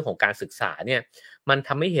กับเรื่องของการศึกษาเนี่ยมันท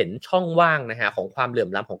ำให้เห็นช่องว่างนะฮะของความเหลื่อม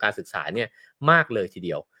ล้ำของการศึกษาเนี่ยมากเลยทีเ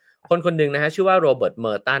ดียวคนคนหนึ่งนะฮะชื่อว่าโรเบิร์ตเม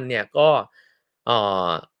อร์ตันเนี่ยก็เอ่อ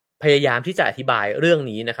พยายามที่จะอธิบายเรื่อง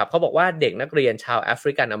นี้นะครับเขาบอกว่าเด็กนักเรียนชาวแอฟ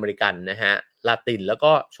ริกันอเมริกันนะฮะลาตินแล้ว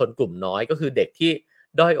ก็ชนกลุ่มน้อยก็คือเด็กที่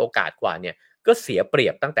ด้อยโอกาสกว่าเนี่ยก็เสียเปรี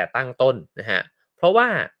ยบตั้งแต่ตั้งต้นนะฮะเพราะว่า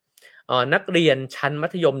นักเรียนชั้นมั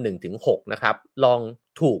ธยม 1-6 นะครับลอง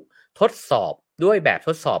ถูกทดสอบด้วยแบบท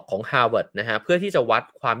ดสอบของ Harvard นะฮะเพื่อที่จะวัด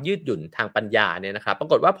ความยืดหยุ่นทางปัญญาเนี่ยนะครับปรา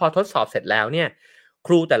กฏว่าพอทดสอบเสร็จแล้วเนี่ยค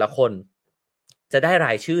รูแต่ละคนจะได้ร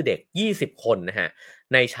ายชื่อเด็ก20คนนะฮะ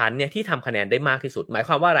ในชั้นเนี่ยที่ทำคะแนนได้มากที่สุดหมายค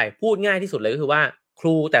วามว่าอะไรพูดง่ายที่สุดเลยก็คือว่าค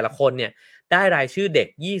รูแต่ละคนเนี่ยได้รายชื่อเด็ก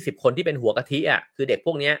20คนที่เป็นหัวกะทิอ่ะคือเด็กพ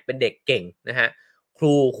วกนี้เป็นเด็กเก่งนะฮะค ค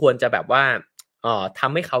รูควรจะแบบว่าท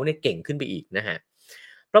ำให้เขาเนี่ยเก่งขึ้นไปอีกนะฮะ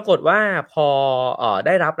ปรากฏว่าพอไ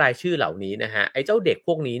ด้รับรายชื่อเหล่านี้นะฮะไอ้เจ้าเด็กพ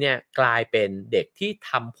วกนี้เนี่ยกลายเป็นเด็กที่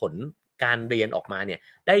ทำผลการเรียนออกมาเนี่ย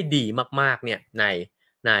ได้ดีมากๆเนี่ย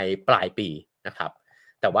ในปลายปีนะครับ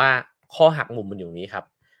แต่ว่าข้อหักมุมมันอยู่นี้ครับ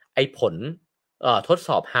ไอ้ผลทดส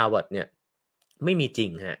อบ Harvard เนี่ยไม่มีจริง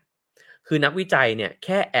ฮะคือนักวิจัยเนี่ยแ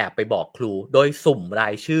ค่แอบไปบอกครูโดยสุ่มรา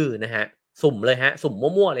ยชื่อนะฮะสุ่มเลยฮะสุ่ม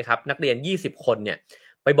มั่วๆเลยครับนักเรียน20คนเนี่ย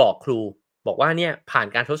ไปบอกครูบอกว่าเนี่ยผ่าน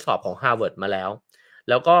การทดสอบของ Harvard มาแ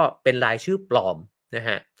ล้วก็เป็นรายชื่อปลอมนะฮ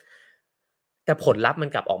ะแต่ผลลัพธ์มัน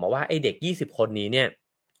กลับออกมาว่าไอ้เด็ก20คนนี้เนี่ย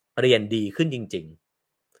เรียนดีขึ้นจริง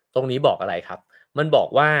ๆตรงนี้บอกอะไรครับมันบอก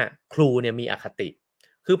ว่าครูเนี่ยมีอคติ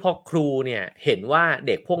คือพอครูเนี่ยเห็นว่าเ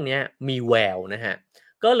ด็กพวกนี้มีแววนะฮะ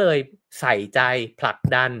ก็เลยใส่ใจผลัก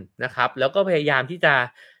ดันนะครับแล้วก็พยายามที่จะ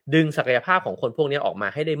ดึงศักยภาพของคนพวกนี้ออกมา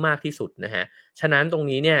ให้ได้มากที่สุดนะฮะฉะนั้นตรง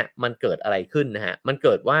นี้เนี่ยมันเกิดอะไรขึ้นนะฮะมันเ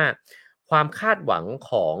กิดว่าความคาดหวัง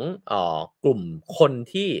ของกลุ่มคน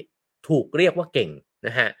ที่ถูกเรียกว่าเก่งน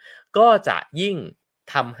ะฮะก็จะยิ่ง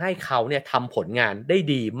ทำให้เขาเนี่ยทำผลงานได้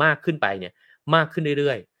ดีมากขึ้นไปเนี่ยมากขึ้นเ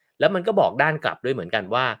รื่อยๆแล้วมันก็บอกด้านกลับด้วยเหมือนกัน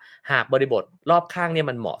ว่าหากบริบทรอบข้างเนี่ย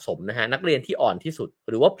มันเหมาะสมนะฮะนักเรียนที่อ่อนที่สุด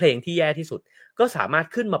หรือว่าเพลงที่แย่ที่สุดก็สามารถ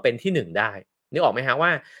ขึ้นมาเป็นที่1ได้นึกออกไหมฮะว่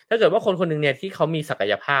าถ้าเกิดว่าคนคนหนึ่งเนี่ยที่เขามีศัก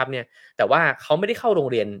ยภาพเนี่ยแต่ว่าเขาไม่ได้เข้าโรง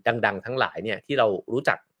เรียนดังๆทั้งหลายเนี่ยที่เรารู้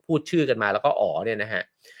จักพูดชื่อกันมาแล้วก็เนี่ยนะฮะ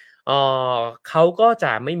เขาก็จ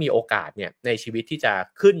ะไม่มีโอกาสเนี่ยในชีวิตที่จะ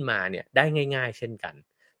ขึ้นมาเนี่ยได้ง่ายๆเช่นกัน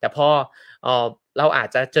แต่พอเราอาจ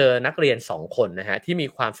จะเจอนักเรียน2คนนะฮะที่มี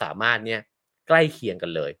ความสามารถเนี่ยใกล้เคียงกั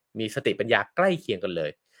นเลยมีสติปัญญาใกล้เคียงกันเล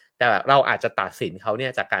ยแต่เราอาจจะตัดสินเขาเนี่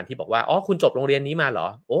ยจากการที่บอกว่าอ๋อคุณจบโรงเรียนนี้มาเหรอ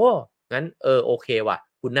โอ้งั้นโอเคว่ะ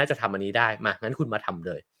คุณน่าจะทำอันนี้ได้มางั้นคุณมาทำเ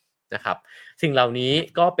ลยนะครับสิ่งเหล่านี้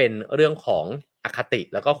ก็เป็นเรื่องของอคติ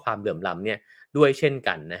แล้วก็ความเหลื่อมล้ำเนี่ยด้วยเช่น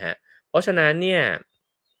กันนะฮะเพราะฉะนั้นเนี่ย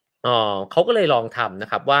เขาก็เลยลองทำนะ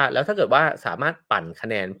ครับว่าแล้วถ้าเกิดว่าสามารถปั่นคะ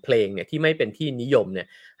แนนเพลงเนี่ยที่ไม่เป็นที่นิยมเนี่ย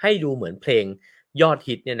ให้ดูเหมือนเพลงยอด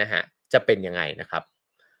ฮิตเนี่ยนะฮะจะเป็นยังไงนะครับ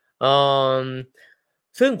เอ่อ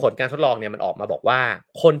ซึ่งผลการทดลองเนี่ยมันออกมาบอกว่า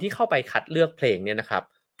คนที่เข้าไปคัดเลือกเพลงเนี่ยนะครับ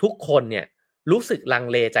ทุกคนเนี่ยรู้สึกลัง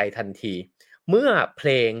เลใจทันทีเมื่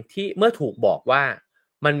อถูกบอกว่า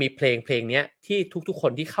มันมีเพลงเนี้ยที่ทุกๆค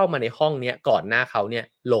นที่เข้ามาในห้องเนี้ยก่อนหน้าเขาเนี่ย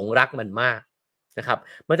หลงรักมันมากนะครับ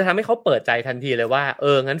มันจะทำให้เขาเปิดใจทันทีเลยว่า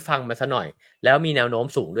งั้นฟังมันซะหน่อยแล้วมีแนวโน้ม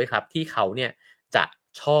สูงด้วยครับที่เขาเนี่ยจะ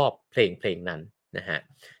ชอบเพลงนั้นนะฮะ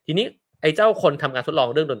ทีนี้ไอ้เจ้าคนทำการทดลอง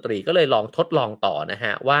เรื่องดนตรีก็เลยลองทดลองต่อนะฮ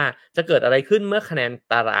ะว่าจะเกิดอะไรขึ้นเมื่อคะแนน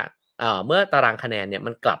เมื่อตารางคะแนนเนี่ย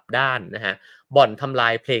มันกลับด้านนะฮะบ่อนทำลา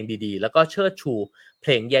ยเพลงดีๆแล้วก็เชิดชูเพ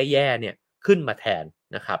ลงแย่ๆเนี่ยขึ้นมาแทน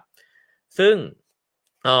นะครับซึ่ง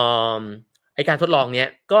ไอ้การทดลองเนี้ย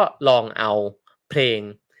ก็ลองเอาเพลง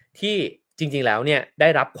ที่จริงๆแล้วเนี่ยได้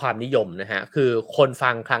รับความนิยมนะฮะคือคนฟั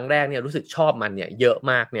งครั้งแรกเนี่ยรู้สึกชอบมันเนี่ยเยอะ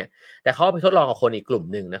มากเนี่ยแต่เขาไปทดลองกับคนอีกกลุ่ม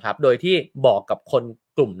หนึ่งนะครับโดยที่บอกกับคน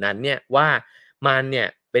กลุ่มนั้นเนี่ยว่ามันเนี่ย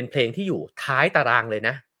เป็นเพลงที่อยู่ท้ายตารางเลยน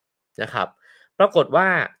ะครับปรากฏว่า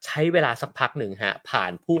ใช้เวลาสักพักหนึ่งฮะผ่า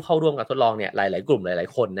นผู้เข้าร่วมการทดลองเนี่ยหลายๆกลุ่มหลาย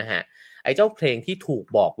ๆคนนะฮะไอ้เจ้าเพลงที่ถูก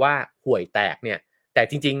บอกว่าห่วยแตกเนี่ยแต่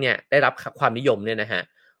จริงๆเนี่ยได้รับความนิยมเนี่ยนะฮะ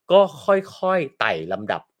ก็ค่อยๆไต่ล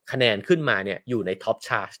ำดับคะแนนขึ้นมาเนี่ยอยู่ในท็อปช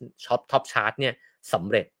าร์ตเนี่ยสำ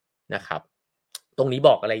เร็จนะครับตรงนี้บ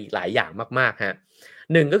อกอะไรอีกหลายอย่างมากๆฮะ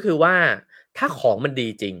หนึ่งก็คือว่าถ้าของมันดี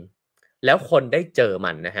จริงแล้วคนได้เจอ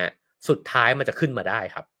มันนะฮะสุดท้ายมันจะขึ้นมาได้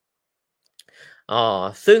ครับ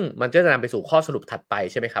ซึ่งมันก็จะนำไปสู่ข้อสรุปถัดไป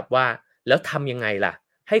ใช่ไหมครับว่าแล้วทำยังไงล่ะ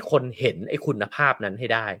ให้คนเห็นไอ้คุณภาพนั้นให้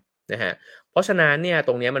ได้นะฮะเพราะฉะนั้นเนี่ยต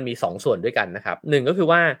รงนี้มันมี2ส่วนด้วยกันนะครับ1ก็คือ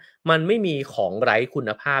ว่ามันไม่มีของไร้คุณ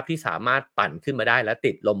ภาพที่สามารถปั่นขึ้นมาได้และ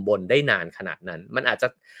ติดลมบนได้นานขนาดนั้นมันอาจจะ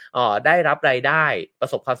ได้รับรายได้ประ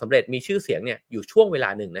สบความสำเร็จมีชื่อเสียงเนี่ยอยู่ช่วงเวลา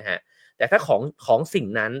หนึ่งนะฮะแต่ถ้าของสิ่ง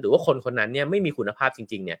นั้นหรือว่าคนนั้นเนี่ยไม่มีคุณภาพจ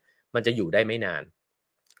ริงๆเนี่ยมันจะอยู่ได้ไม่นาน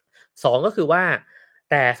2ก็คือว่า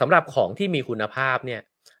แต่สำหรับของที่มีคุณภาพเนี่ย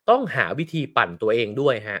ต้องหาวิธีปั่นตัวเองด้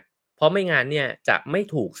วยฮะเพราะไม่งั้นเนี่ยจะไม่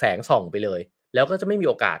ถูกแสงส่องไปเลยแล้วก็จะไม่มี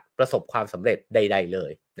โอกาสประสบความสำเร็จใดๆเล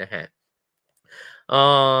ยนะฮะ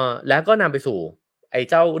แล้วก็นำไปสู่ไอ้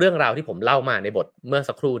เจ้าเรื่องราวที่ผมเล่ามาในบทเมื่อ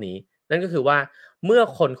สักครู่นี้นั่นก็คือว่าเมื่อ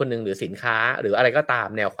คนคนหนึ่งหรือสินค้าหรืออะไรก็ตาม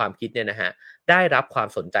แนวความคิดเนี่ยนะฮะได้รับความ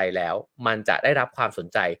สนใจแล้วมันจะได้รับความสน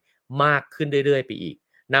ใจมากขึ้นเรื่อยๆไปอีก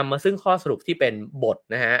นำมาซึ่งข้อสรุปที่เป็นบท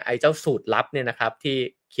นะฮะไอ้เจ้าสูตรลับเนี่ยนะครับที่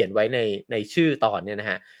เขียนไว้ในชื่อตอนเนี่ยนะ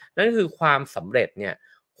ฮะนั่นคือความสำเร็จเนี่ย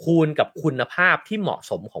คูณกับคุณภาพที่เหมาะ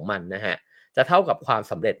สมของมันนะฮะจะเท่ากับความ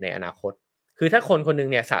สำเร็จในอนาคตคือถ้าคนคนนึง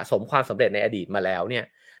เนี่ยสะสมความสำเร็จในอดีตมาแล้วเนี่ย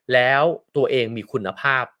แล้วตัวเองมีคุณภ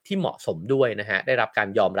าพที่เหมาะสมด้วยนะฮะได้รับการ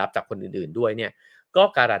ยอมรับจากคนอื่นๆด้วยเนี่ยก็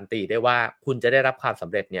การันตีได้ว่าคุณจะได้รับความส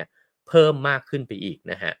ำเร็จเนี่ย เพิ่มมากขึ้นไปอีก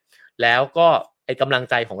นะฮะแล้วก็ไอ้กำลัง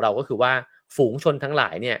ใจของเราก็คือว่าฝูงชนทั้งหลา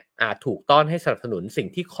ยเนี่ยอาจถูกต้อนให้สนับสนุนสิ่ง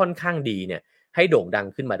ที่ค่อนข้างดีเนี่ยให้โด่งดัง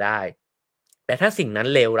ขึ้นมาได้แต่ถ้าสิ่งนั้น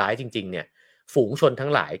เลวร้ายจริงๆเนี่ยฝูงชนทั้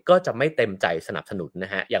งหลายก็จะไม่เต็มใจสนับสนุนน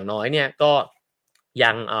ะฮะอย่างน้อยเนี่ยก็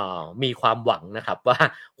ยังมีความหวังนะครับว่า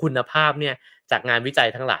คุณภาพเนี่ยจากงานวิจัย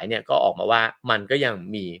ทั้งหลายเนี่ยก็ออกมาว่ามันก็ยัง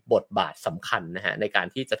มีบทบาทสำคัญนะฮะในการ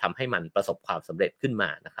ที่จะทำให้มันประสบความสำเร็จขึ้นมา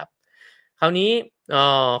นะครับคราวนี้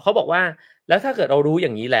เขาบอกว่าแล้วถ้าเกิดเรารู้อย่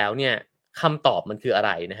างนี้แล้วเนี่ยคำตอบมันคืออะไ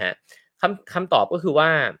รนะฮะคำตอบก็คือว่า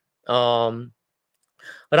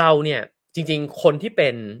เราเนี่ยจริงๆคนที่เป็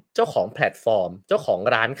นเจ้าของแพลตฟอร์มเจ้าของ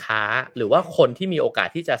ร้านค้าหรือว่าคนที่มีโอกาส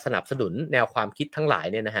ที่จะสนับสนุนแนวความคิดทั้งหลาย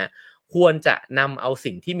เนี่ยนะฮะควรจะนำเอา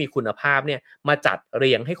สิ่งที่มีคุณภาพเนี่ยมาจัดเ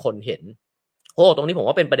รียงให้คนเห็นตรงนี้ผม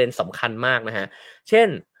ว่าเป็นประเด็นสำคัญมากนะฮะเช่น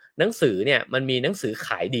หนังสือเนี่ยมันมีหนังสือข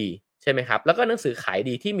ายดีใช่ไหมครับแล้วก็หนังสือขาย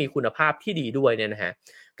ดีที่มีคุณภาพที่ดีด้วยเนี่ยนะฮะ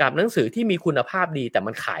กับหนังสือที่มีคุณภาพดีแต่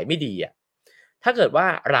มันขายไม่ดีอ่ะถ้าเกิดว่า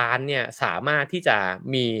ร้านเนี่ยสามารถที่จะ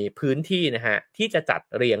มีพื้นที่นะฮะที่จะจัด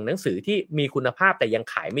เรียงหนังสือที่มีคุณภาพแต่ยัง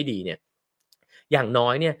ขายไม่ดีเนี่ยอย่างน้อ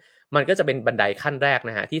ยเนี่ยมันก็จะเป็นบันไดขั้นแรก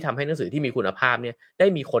นะฮะที่ทำให้หนังสือที่มีคุณภาพเนี่ยได้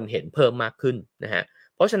มีคนเห็นเพิ่มมากขึ้นนะฮะ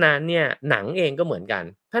เพราะฉะนั้นเนี่ยหนังเองก็เหมือนกัน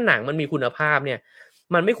ถ้าหนังมันมีคุณภาพเนี่ย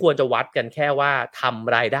มันไม่ควรจะวัดกันแค่ว่าท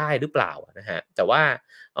ำรายได้หรือเปล่านะฮะแต่ว่า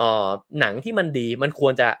หนังที่มันดีมันคว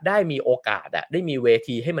รจะได้มีโอกาสได้มีเว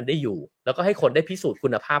ทีให้มันได้อยู่แล้วก็ให้คนได้พิสูจน์คุ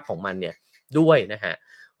ณภาพของมันเนี่ยด้วยนะฮะ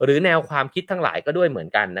หรือแนวความคิดทั้งหลายก็ด้วยเหมือน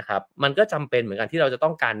กันนะครับมันก็จำเป็นเหมือนกันที่เราจะต้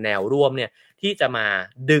องการแนวร่วมเนี่ยที่จะมา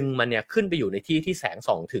ดึงมันเนี่ยขึ้นไปอยู่ในที่ที่แสง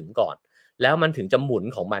ส่องถึงก่อนแล้วมันถึงจะหมุน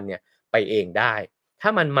ของมันเนี่ยไปเองได้ถ้า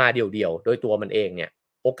มันมาเดี่ยวๆโดยตัวมันเองเนี่ย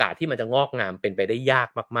โอกาสที่มันจะงอกงามเป็นไปได้ยาก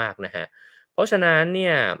มากๆนะฮะเพราะฉะนั้นเ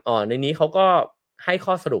นี่ยในนี้เขาก็ให้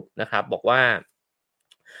ข้อสรุปนะครับบอกว่า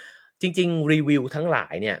จริงๆรีวิวทั้งหลา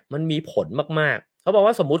ยเนี่ยมันมีผลมากๆเขาบอก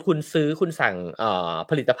ว่าสมมุติคุณสั่ง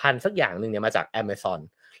ผลิตภัณฑ์สักอย่างนึงเนี่ยมาจาก Amazon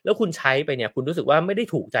แล้วคุณใช้ไปเนี่ยคุณรู้สึกว่าไม่ได้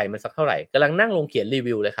ถูกใจมันสักเท่าไหร่กำลังนั่งลงเขียนรี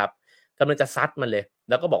วิวเลยครับกำลังจะซัดมันเลย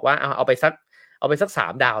แล้วก็บอกว่าเอาไปสัก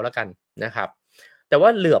3 ดาวแล้วกันนะครับแต่ว่า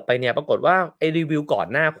เหลือบไปเนี่ยปรากฏว่าไอ้รีวิวก่อน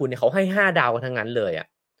หน้าคุณเนี่ยเขาให้5 ดาวทั้งนั้นเลยอ่ะ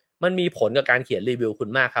มันมีผลกับการเขียนรีวิวคุณ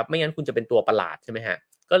มากครับไม่งั้นคุณจะเป็นตัวประหลาดใช่ไหมฮะ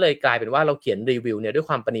ก็เลยกลายเป็นว่าเราเขียนรีวิวเนี่ยด้วย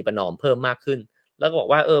ความประนีประนอมเพิ่มมากขึ้นแล้วก็บอก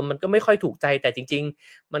ว่ามันก็ไม่ค่อยถูกใจแต่จริง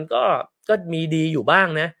ๆมันก็มีดีอยู่บ้าง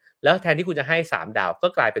นะแล้วแทนที่คุณจะให้3 ดาวก็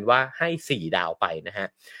กลายเป็นว่าให้4 ดาวไปนะฮะ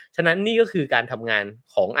ฉะนั้นนี่ก็คือการทำงาน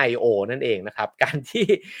ของ I.O. นั่นเองนะครับการที่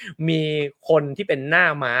มีคนที่เป็นหน้า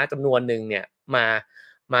ม้าจำนวนหนึ่งเนี่ย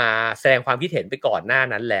มาแสดงความคิดเห็นไปก่อนหน้า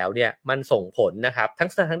นั้นแล้วเนี่ยมันส่งผลนะครับ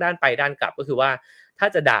ทั้งด้านไปด้านกลับก็คือว่าถ้า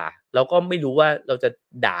จะด่าเราก็ไม่รู้ว่าเราจะ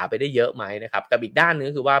ด่าไปได้เยอะไหมนะครับกับอีกด้านนึง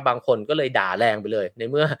ก็คือว่าบางคนก็เลยด่าแรงไปเลยใน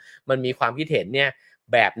เมื่อมันมีความคิดเห็นเนี่ย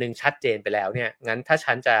แบบนึงชัดเจนไปแล้วเนี่ยงั้นถ้า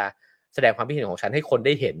ฉันจะแสดงความคิดเห็นของฉันให้คนไ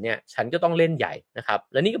ด้เห็นเนี่ยฉันก็ต้องเล่นใหญ่นะครับ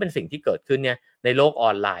และนี่ก็เป็นสิ่งที่เกิดขึ้นเนี่ยในโลกอ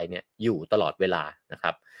อนไลน์เนี่ยอยู่ตลอดเวลานะค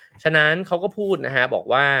รับฉะนั้นเขาก็พูดนะฮะบอก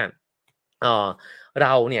ว่าเร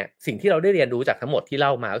าเนี่ยสิ่งที่เราได้เรียนรู้จากทั้งหมดที่เล่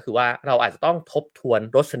ามาก็คือว่าเราอาจจะต้องทบทวน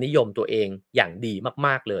รสนิยมตัวเองอย่างดีม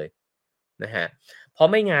ากๆเลยนะฮะเพราะ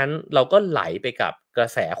ไม่งั้นเราก็ไหลไปกับกระ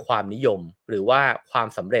แสความนิยมหรือว่าความ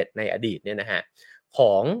สำเร็จในอดีตเนี่ยนะฮะข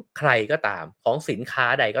องใครก็ตามของสินค้า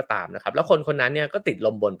ใดก็ตามนะครับแล้วคนนั้นเนี่ยก็ติดล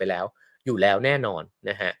มบนไปแล้วอยู่แล้วแน่นอน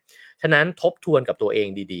นะฮะฉะนั้นทบทวนกับตัวเอง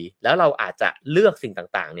ดีๆแล้วเราอาจจะเลือกสิ่ง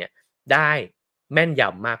ต่างๆเนี่ยได้แม่นย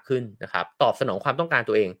ำมากขึ้นนะครับตอบสนองความต้องการ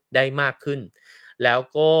ตัวเองได้มากขึ้นแล้ว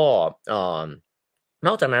ก็น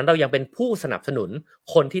อกจากนั้นเรายังเป็นผู้สนับสนุน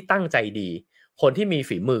คนที่ตั้งใจดีคนที่มี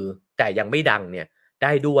ฝีมือแต่ยังไม่ดังเนี่ยไ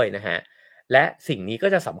ด้ด้วยนะฮะและสิ่งนี้ก็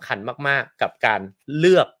จะสำคัญมากๆกับการเ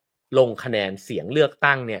ลือกลงคะแนนเสียงเลือก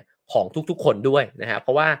ตั้งเนี่ยของทุกๆคนด้วยนะฮะเพ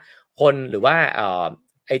ราะว่าคนหรือว่า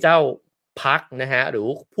ไอ้เจ้าพรรคนะฮะหรือ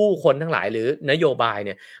ผู้คนทั้งหลายหรือนโยบายเ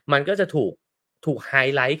นี่ยมันก็จะถูกไฮ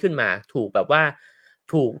ไลท์ขึ้นมาถูกแบบว่า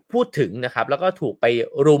ถูกพูดถึงนะครับแล้วก็ถูกไป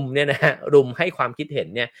รุมเนี่ยนะฮะรุมให้ความคิดเห็น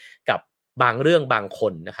เนี่ยกับบางเรื่องบางค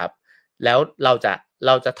นนะครับแล้วเรา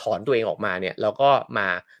จะถอนตัวเองออกมาเนี่ยเราก็มา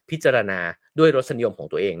พิจารณาด้วยรสนิยมของ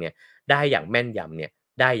ตัวเองเนี่ยได้อย่างแม่นยำเนี่ย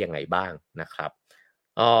ได้ยังไงบ้างนะครับ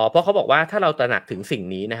เพราะเขาบอกว่าถ้าเราตระหนักถึงสิ่ง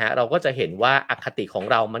นี้นะฮะเราก็จะเห็นว่าอคติของ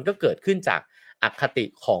เรามันก็เกิดขึ้นจากอคติ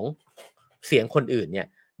ของเสียงคนอื่นเนี่ย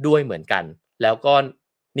ด้วยเหมือนกันแล้วก็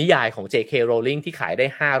นิยายของ J.K. Rowling ที่ขายได้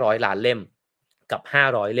500 ล้านเล่มกับ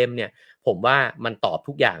500 เล่มเนี่ยผมว่ามันตอบ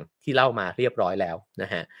ทุกอย่างที่เล่ามาเรียบร้อยแล้วน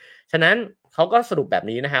ะฮะฉะนั้นเขาก็สรุปแบบ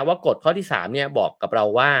นี้นะฮะว่ากฎข้อที่3เนี่ยบอกกับเรา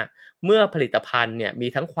ว่าเมื่อผลิตภัณฑ์เนี่ยมี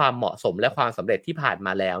ทั้งความเหมาะสมและความสำเร็จที่ผ่านม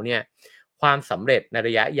าแล้วเนี่ยความสำเร็จในร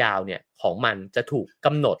ะยะยาวเนี่ยของมันจะถูกก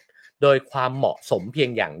ำหนดโดยความเหมาะสมเพียง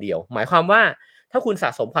อย่างเดียวหมายความว่าถ้าคุณสะ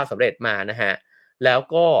สมความสำเร็จมานะฮะแล้ว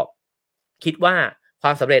ก็คิดว่า คว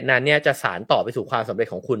ามสำเร็จนั้นเนี่ยจะสานต่อไปสู่ความสำเร็จ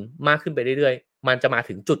ของคุณมากขึ้นไปเรื่อยๆมันจะมา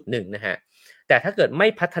ถึงจุดหนึ่งนะฮะแต่ถ้าเกิดไม่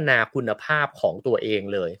พัฒนาคุณภาพของตัวเอง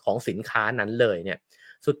เลยของสินค้านั้นเลยเนี่ย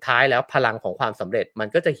สุดท้ายแล้วพลังของความสำเร็จมัน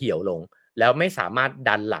ก็จะเหี่ยวลงแล้วไม่สามารถ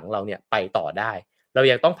ดันหลังเราเนี่ยไปต่อได้เรา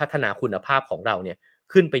ยังต้องพัฒนาคุณภาพของเราเนี่ย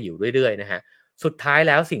ขึ้นไปอยู่เรื่อยๆนะฮะสุดท้ายแ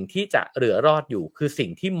ล้วสิ่งที่จะเหลือรอดอยู่คือสิ่ง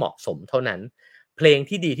ที่เหมาะสมเท่านั้นเพลง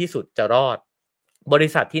ที่ดีที่สุดจะรอดบริ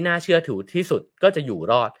ษัทที่น่าเชื่อถือที่สุดก็จะอยู่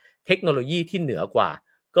รอดเทคโนโลยีที่เหนือกว่า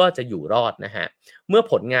ก็จะอยู่รอดนะฮะเมื่อ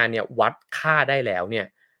ผลงานเนี่ยวัดค่าได้แล้วเนี่ย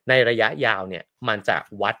ในระยะยาวเนี่ยมันจะ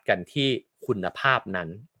วัดกันที่คุณภาพนั้น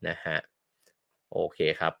นะฮะโอเค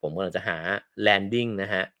ครับผมกำลังจะหา landing น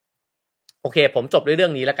ะฮะโอเคผมจบด้วยเรื่อ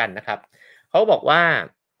งนี้แล้วกันนะครับเขาบอกว่า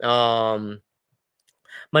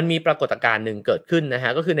มันมีปรากฏการณ์หนึ่งเกิดขึ้นนะฮ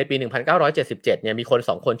ะก็คือในปี1977เนี่ยมีคน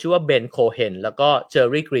2คนชื่อว่าเบนโคเฮนแล้วก็เจอ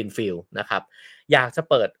ร์รี่กรีนฟิลด์นะครับอยากจะ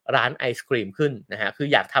เปิดร้านไอศกรีมขึ้นนะฮะคือ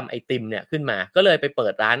อยากทำไอติมเนี่ยขึ้นมาก็เลยไปเปิ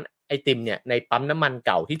ดร้านไอติมเนี่ยในปั๊มน้ำมันเ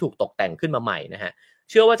ก่าที่ถูกตกแต่งขึ้นมาใหม่นะฮะ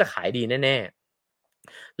เชื่อว่าจะขายดีแน่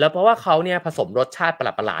ๆแล้วเพราะว่าเขาเนี่ยผสมรสชาติปร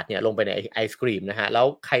ะหลาดๆเนี่ยลงไปในไอศกรีมนะฮะแล้ว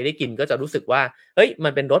ใครได้กินก็จะรู้สึกว่าเฮ้ยมั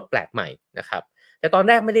นเป็นรสแปลกใหม่นะครับแต่ตอนแ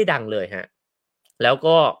รกไม่ได้ดังเลยฮะแล้ว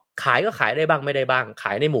ก็ขายได้บ้างไม่ได้บ้างข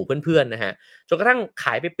ายในหมู่เพื่อนๆนะฮะจนกระทั่งข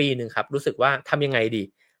ายไปปีนึงครับรู้สึกว่าทำยังไงดี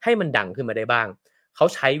ให้มันดังขึ้นมาได้บ้างเขา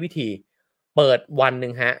ใช้วิธีเปิดวันนึ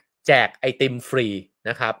งฮะแจกไอติมฟรี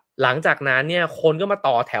นะครับหลังจากนั้นเนี่ยคนก็มา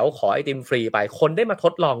ต่อแถวขอไอติมฟรีไปคนได้มาท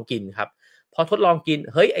ดลองกินครับพอทดลองกิน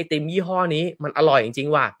เฮ้ยไอติมยี่ห้อนี้มันอร่อยจริง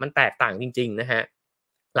ๆว่ะมันแตกต่างจริงๆนะฮะ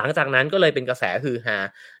หลังจากนั้นก็เลยเป็นกระแสฮือฮา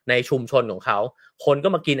ในชุมชนของเขาคนก็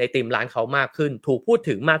มากินไอติมร้านเขามากขึ้นถูกพูด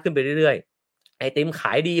ถึงมากขึ้นไปเรื่อยๆไอติมข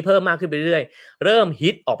ายดีเพิ่มมากขึ้นไปเรื่อยๆเริ่มฮิ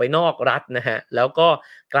ตออกไปนอกรัฐนะฮะแล้วก็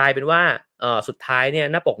กลายเป็นว่าสุดท้ายเนี่ย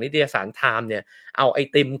หน้าปกนิตยสารไทม์เนี่ยเอาไอ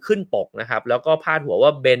ติมขึ้นปกนะครับแล้วก็พาดหัวว่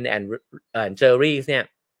า Ben and Jerry's เนี่ย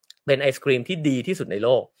เป็นไอศกรีมที่ดีที่สุดในโล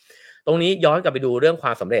กตรงนี้ย้อนกลับไปดูเรื่องคว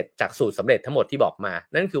ามสำเร็จจากสูตรสำเร็จทั้งหมดที่บอกมา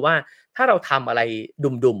นั่นคือว่าถ้าเราทำอะไร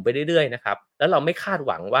ดุ่มๆไปเรื่อยๆนะครับแล้วเราไม่คาดห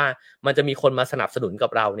วังว่ามันจะมีคนมาสนับสนุนกั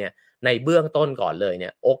บเราเนี่ยในเบื้องต้นก่อนเลยเนี่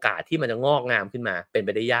ยโอกาสที่มันจะงอกงามขึ้นมาเป็นไป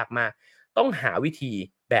ได้ยากมากต้องหาวิธี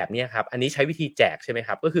แบบนี้ครับอันนี้ใช้วิธีแจกใช่ไหมค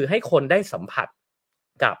รับก็คือให้คนได้สัมผัส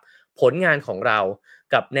กับผลงานของเรา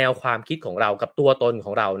กับแนวความคิดของเรากับตัวตนข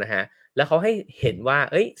องเรานะฮะแล้วเขาให้เห็นว่า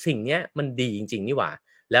เอ้ยสิ่งเนี้ยมันดีจริงๆนี่หว่า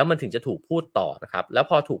แล้วมันถึงจะถูกพูดต่อนะครับแล้ว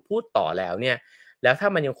พอถูกพูดต่อแล้วเนี่ยแล้วถ้า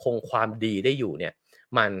มันยังคงความดีได้อยู่เนี่ย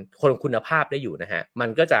มันคงคุณภาพได้อยู่นะฮะมัน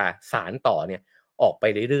ก็จะสานต่อเนี่ยออกไป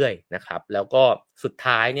เรื่อยๆนะครับแล้วก็สุด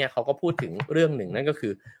ท้ายเนี่ยเขาก็พูดถึงเรื่องหนึ่งนั่นก็คื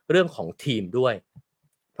อเรื่องของทีมด้วย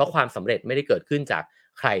เพราะความสำเร็จไม่ได้เกิดขึ้นจาก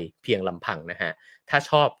ใครเพียงลำพังนะฮะถ้า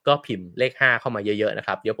ชอบก็พิมพ์เลข5เข้ามาเยอะๆนะค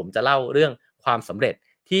รับเดี๋ยวผมจะเล่าเรื่องความสำเร็จ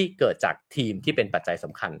ที่เกิดจากทีมที่เป็นปัจจัยส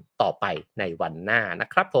ำคัญต่อไปในวันหน้านะ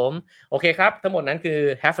ครับผมโอเคครับทั้งหมดนั้นคือ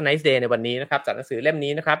Have a nice day ในวันนี้นะครับจากหนังสือเล่ม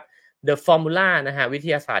นี้นะครับ The Formula นะฮะวิท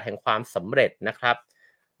ยาศาสตร์แห่งความสำเร็จนะครับ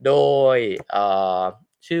โดย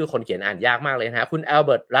ชื่อคนเขียนอ่านยากมากเลยนะฮะคุณอัลเ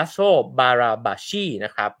บิร์ตรัสโซบาราบาชีน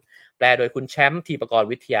ะครับแปลโดยคุณแชมป์ทีปกรณ์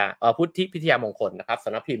วิทยาพุทธิพิทยามงคลนะครับส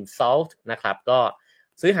ำนักพิมพ์ Salt นะครับก็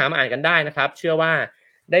ซื้อหามาอ่านกันได้นะครับเชื่อว่า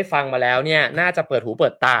ได้ฟังมาแล้วเนี่ยน่าจะเปิดหูเปิ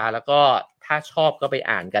ดตาแล้วก็ถ้าชอบก็ไป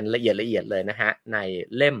อ่านกันละเอียดเลยนะฮะใน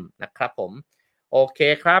เล่มนะครับผมโอเค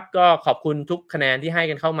ครับก็ขอบคุณทุกคะแนนที่ให้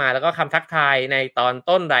กันเข้ามาแล้วก็คำทักทายในตอน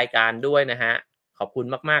ต้นรายการด้วยนะฮะขอบคุณ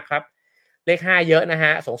มากๆครับเลข5เยอะนะฮ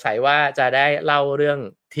ะสงสัยว่าจะได้เล่าเรื่อง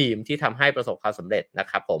ทีมที่ทำให้ประสบความสำเร็จนะ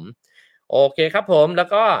ครับผมโอเคครับผมแล้ว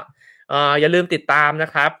ก็อย่าลืมติดตามนะ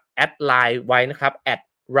ครับแอดไลน์ไว้นะครับ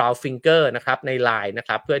@ralfinger นะครับใน LINE นะค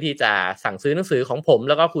รับเพื่อที่จะสั่งซื้อหนังสือของผม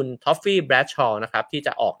แล้วก็คุณ Toffee Bradshaw นะครับที่จ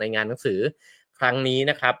ะออกในงานหนังสือครั้งนี้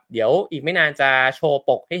นะครับเดี๋ยวอีกไม่นานจะโชว์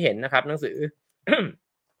ปกให้เห็นนะครับหนังสือ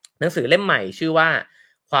หนังสือเล่มใหม่ชื่อว่า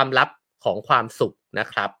ความลับของความสุขนะ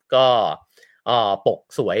ครับก็ปก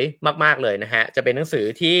สวยมากๆเลยนะฮะจะเป็นหนังสือ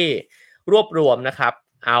ที่รวบรวมนะครับ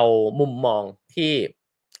เอามุมมองที่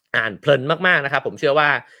อ่านเพลินมากๆนะครับผมเชื่อว่า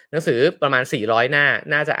หนังสือประมาณ400หน้า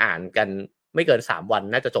น่าจะอ่านกันไม่เกิน3วัน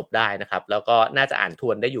น่าจะจบได้นะครับแล้วก็น่าจะอ่านท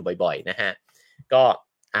วนได้อยู่บ่อยๆนะฮะก็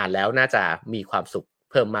อ่านแล้วน่าจะมีความสุข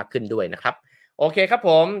เพิ่มมากขึ้นด้วยนะครับโอเคครับผ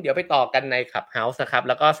มเดี๋ยวไปต่อกันใน Clubhouse นะครับ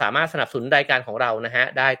แล้วก็สามารถสนับสนุนรายการของเรานะฮะ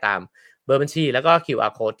ได้ตามเบอร์บัญชีแล้วก็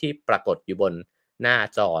QR Code ที่ปรากฏอยู่บนหน้า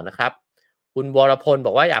จอนะครับคุณวรพลบ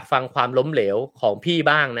อกว่าอยากฟังความล้มเหลวของพี่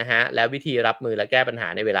บ้างนะฮะและวิธีรับมือและแก้ปัญหา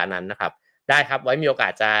ในเวลานั้นนะครับได้ครับไว้มีโอกา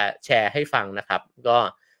สจะแชร์ให้ฟังนะครับก็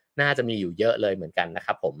น่าจะมีอยู่เยอะเลยเหมือนกันนะค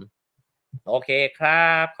รับผมโอเคครั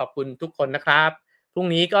บขอบคุณทุกคนนะครับพรุ่ง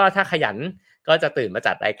นี้ก็ถ้าขยันก็จะตื่นมา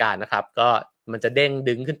จัดรายการนะครับก็มันจะเด้ง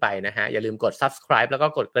ดึงขึ้นไปนะฮะอย่าลืมกด subscribe แล้วก็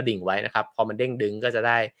กดกระดิ่งไว้นะครับพอมันเด้งดึงก็จะไ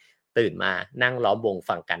ด้ตื่นมานั่งล้อมวง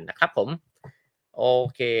ฟังกันนะครับผม โอ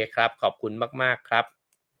เคครับขอบคุณมากๆครับ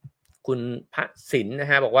คุณพระศิลป์นะ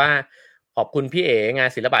ฮะบอกว่าขอบคุณพี่เองาน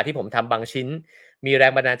ศิลปะที่ผมทำบางชิ้นมีแร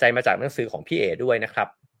งบันดาลใจมาจากหนังสือของพี่เอด้วยนะครับ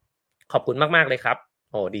ขอบคุณมากๆเลยครับ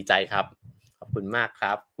โอ้ดีใจครับขอบคุณมากค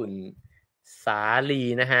รับคุณสาลี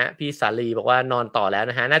นะฮะพี่สาลีบอกว่านอนต่อแล้ว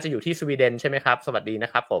นะฮะน่าจะอยู่ที่สวีเดนใช่ไหมครับสวัสดีนะ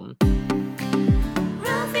ครับผม